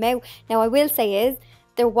lifting them out. Now I will say is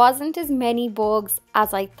there wasn't as many bugs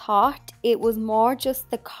as I thought. It was more just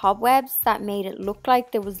the cobwebs that made it look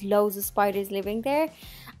like there was loads of spiders living there.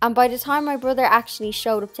 And by the time my brother actually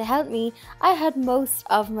showed up to help me, I had most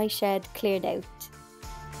of my shed cleared out.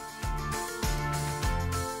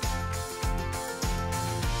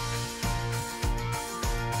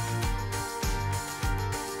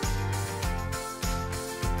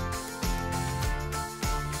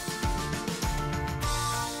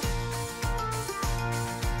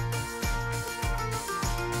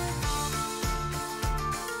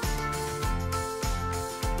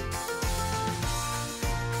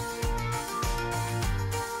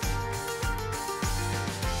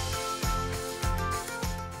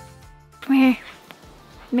 Come here.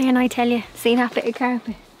 Man, I tell you, see that bit of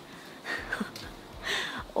carpet?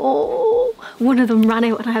 Oh, one of them ran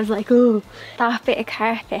out and I was like, oh, that bit of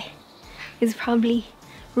carpet is probably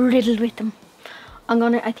riddled with them. I'm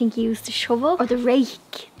gonna, I think, use the shovel or the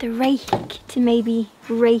rake to maybe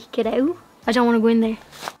rake it out. I don't want to go in there.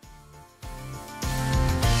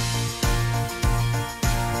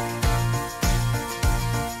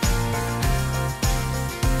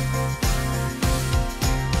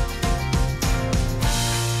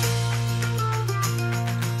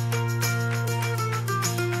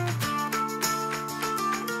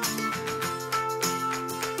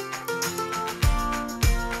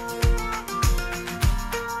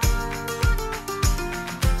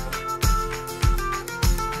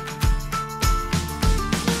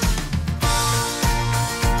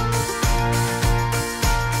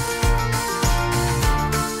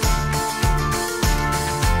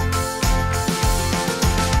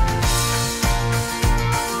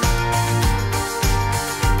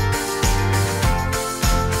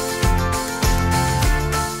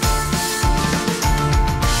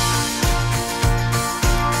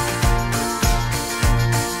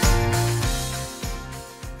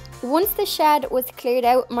 Once the shed was cleared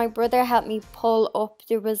out, my brother helped me pull up.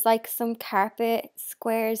 There was like some carpet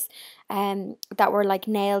squares that were like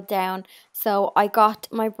nailed down. So I got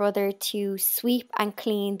my brother to sweep and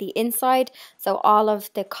clean the inside. So all of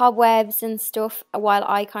the cobwebs and stuff, while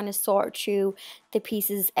I kind of sort through the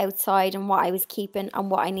pieces outside and what I was keeping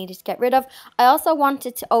and what I needed to get rid of. I also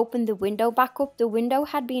wanted to open the window back up. The window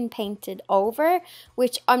had been painted over,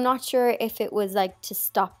 which I'm not sure if it was like to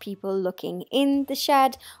stop people looking in the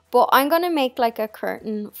shed, but I'm going to make like a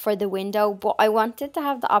curtain for the window. But I wanted to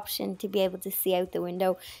have the option to be able to see out the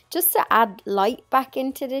window just to add light back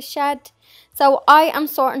into the shed. So I am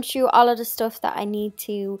sorting through all of the stuff that I need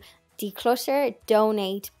to declutter,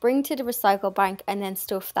 donate, bring to the recycle bank, and then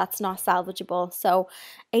stuff that's not salvageable. So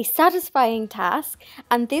a satisfying task.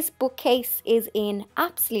 And this bookcase is in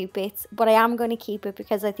absolute bits, but I am going to keep it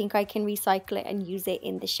because I think I can recycle it and use it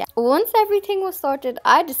in the shed. Once everything was sorted,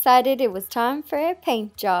 I decided it was time for a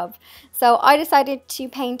paint job. So I decided to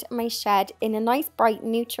paint my shed in a nice bright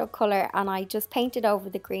neutral colour, and I just painted over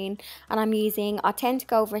the green, and I'm using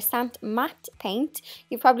Authentico Versant matte paint.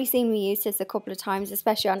 You've probably seen me use this a couple of times,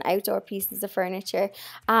 especially on outdoor pieces of furniture.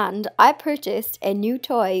 And I purchased a new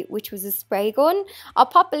toy, which was a spray gun. I'll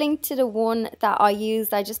pop a link to the one that I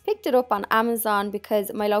used. I just picked it up on Amazon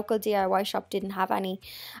because my local DIY shop didn't have any,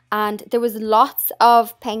 and there was lots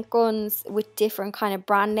of paint guns with different kind of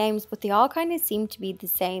brand names, but they all kind of seem to be the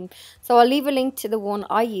same. So I'll leave a link to the one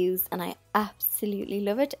I used, and I absolutely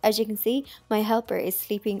love it. As you can see, my helper is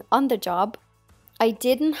sleeping on the job. I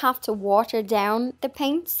didn't have to water down the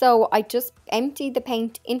paint, so I just emptied the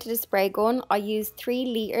paint into the spray gun. I used 3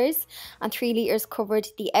 litres, and 3 litres covered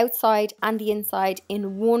the outside and the inside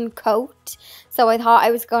in one coat. So I thought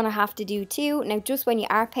I was going to have to do 2. Now, just when you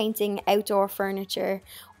are painting outdoor furniture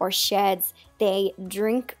or sheds, they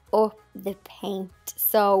drink up the paint.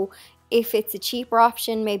 So if it's a cheaper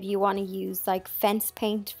option, maybe you want to use like fence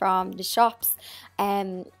paint from the shops,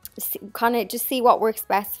 kind of just see what works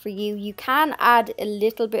best for you. You can add a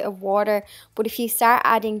little bit of water, but if you start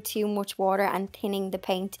adding too much water and thinning the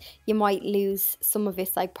paint, you might lose some of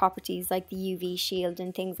its like properties like the UV shield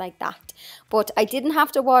and things like that. But I didn't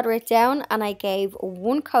have to water it down, and I gave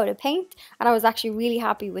 1 coat of paint, and I was actually really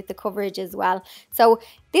happy with the coverage as well. So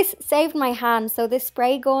this saved my hand. So this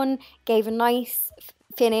spray gun gave a nice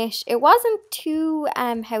finish. It wasn't too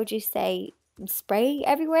how would you say, spray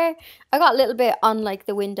everywhere. I got a little bit on like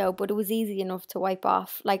the window, but it was easy enough to wipe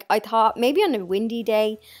off. Like I thought maybe on a windy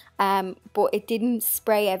day, but it didn't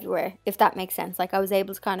spray everywhere, if that makes sense. Like I was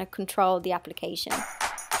able to kind of control the application.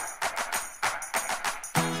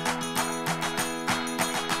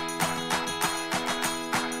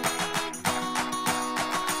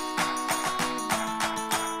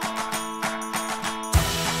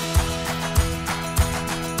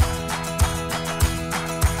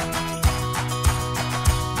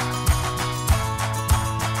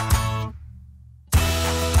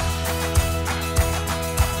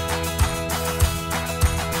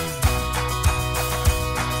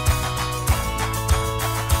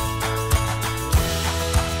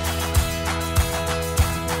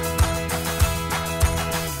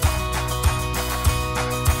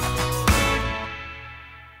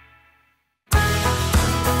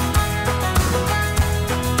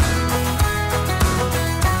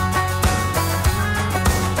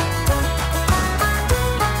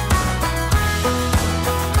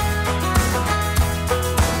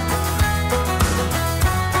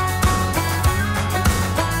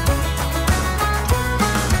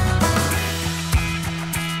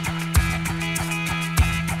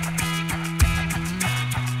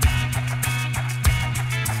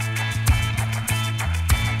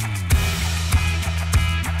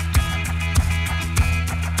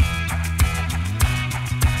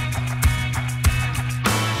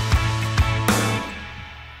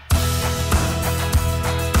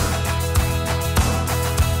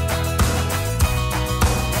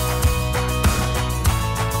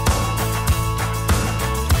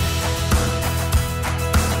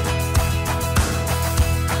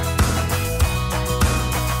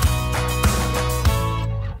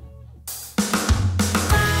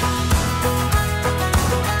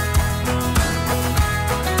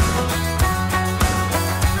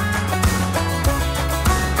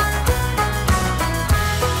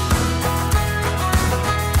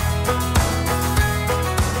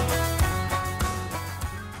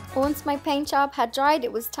 paint job had dried,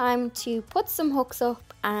 it was time to put some hooks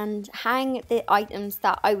up and hang the items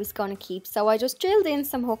that I was going to keep. So I just drilled in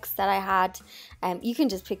some hooks that I had. You can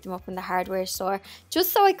just pick them up in the hardware store,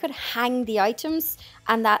 just so I could hang the items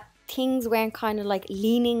and that things weren't kind of like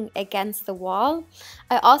leaning against the wall.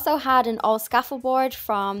 I also had an old scaffold board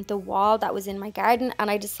from the wall that was in my garden, and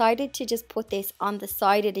I decided to just put this on the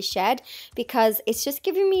side of the shed because it's just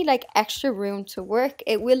giving me like extra room to work.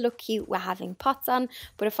 It will look cute with having pots on,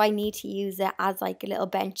 but if I need to use it as like a little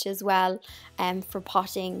bench as well, for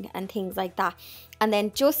potting and things like that. And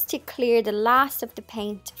then just to clear the last of the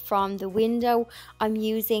paint from the window, I'm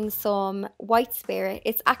using some white spirit.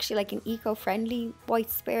 It's actually like an eco-friendly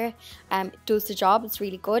white spirit. It does the job, it's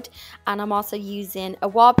really good. And I'm also using a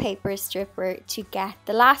wallpaper stripper to get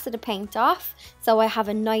the last of the paint off, so I have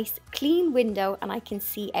a nice clean window and I can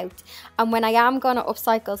see out. And when I am going to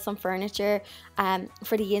upcycle some furniture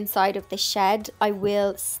for the inside of the shed, I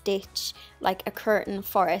will stitch like a curtain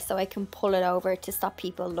for it so I can pull it over to stop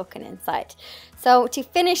people looking inside. So to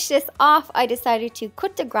finish this off, I decided to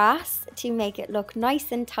cut the grass to make it look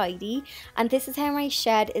nice and tidy, and this is how my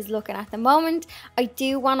shed is looking at the moment. I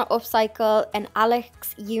do want to upcycle an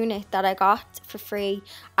Alex unit that I got for free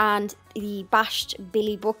and the bashed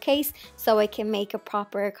Billy bookcase, so I can make a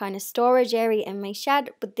proper kind of storage area in my shed,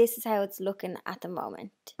 but this is how it's looking at the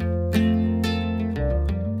moment.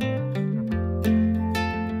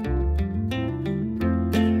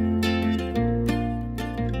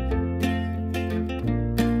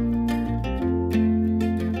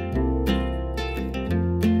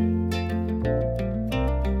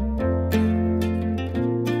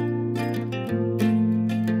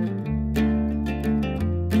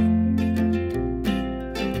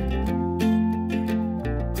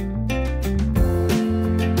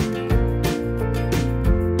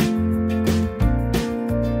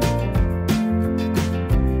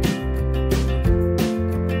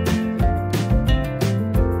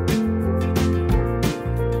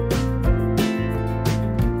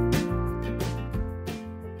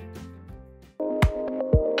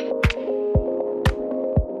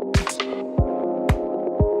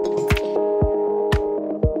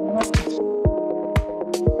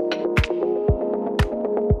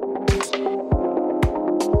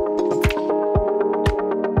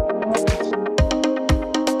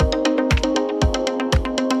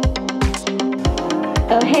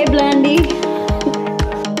 Oh, hey, Blendy.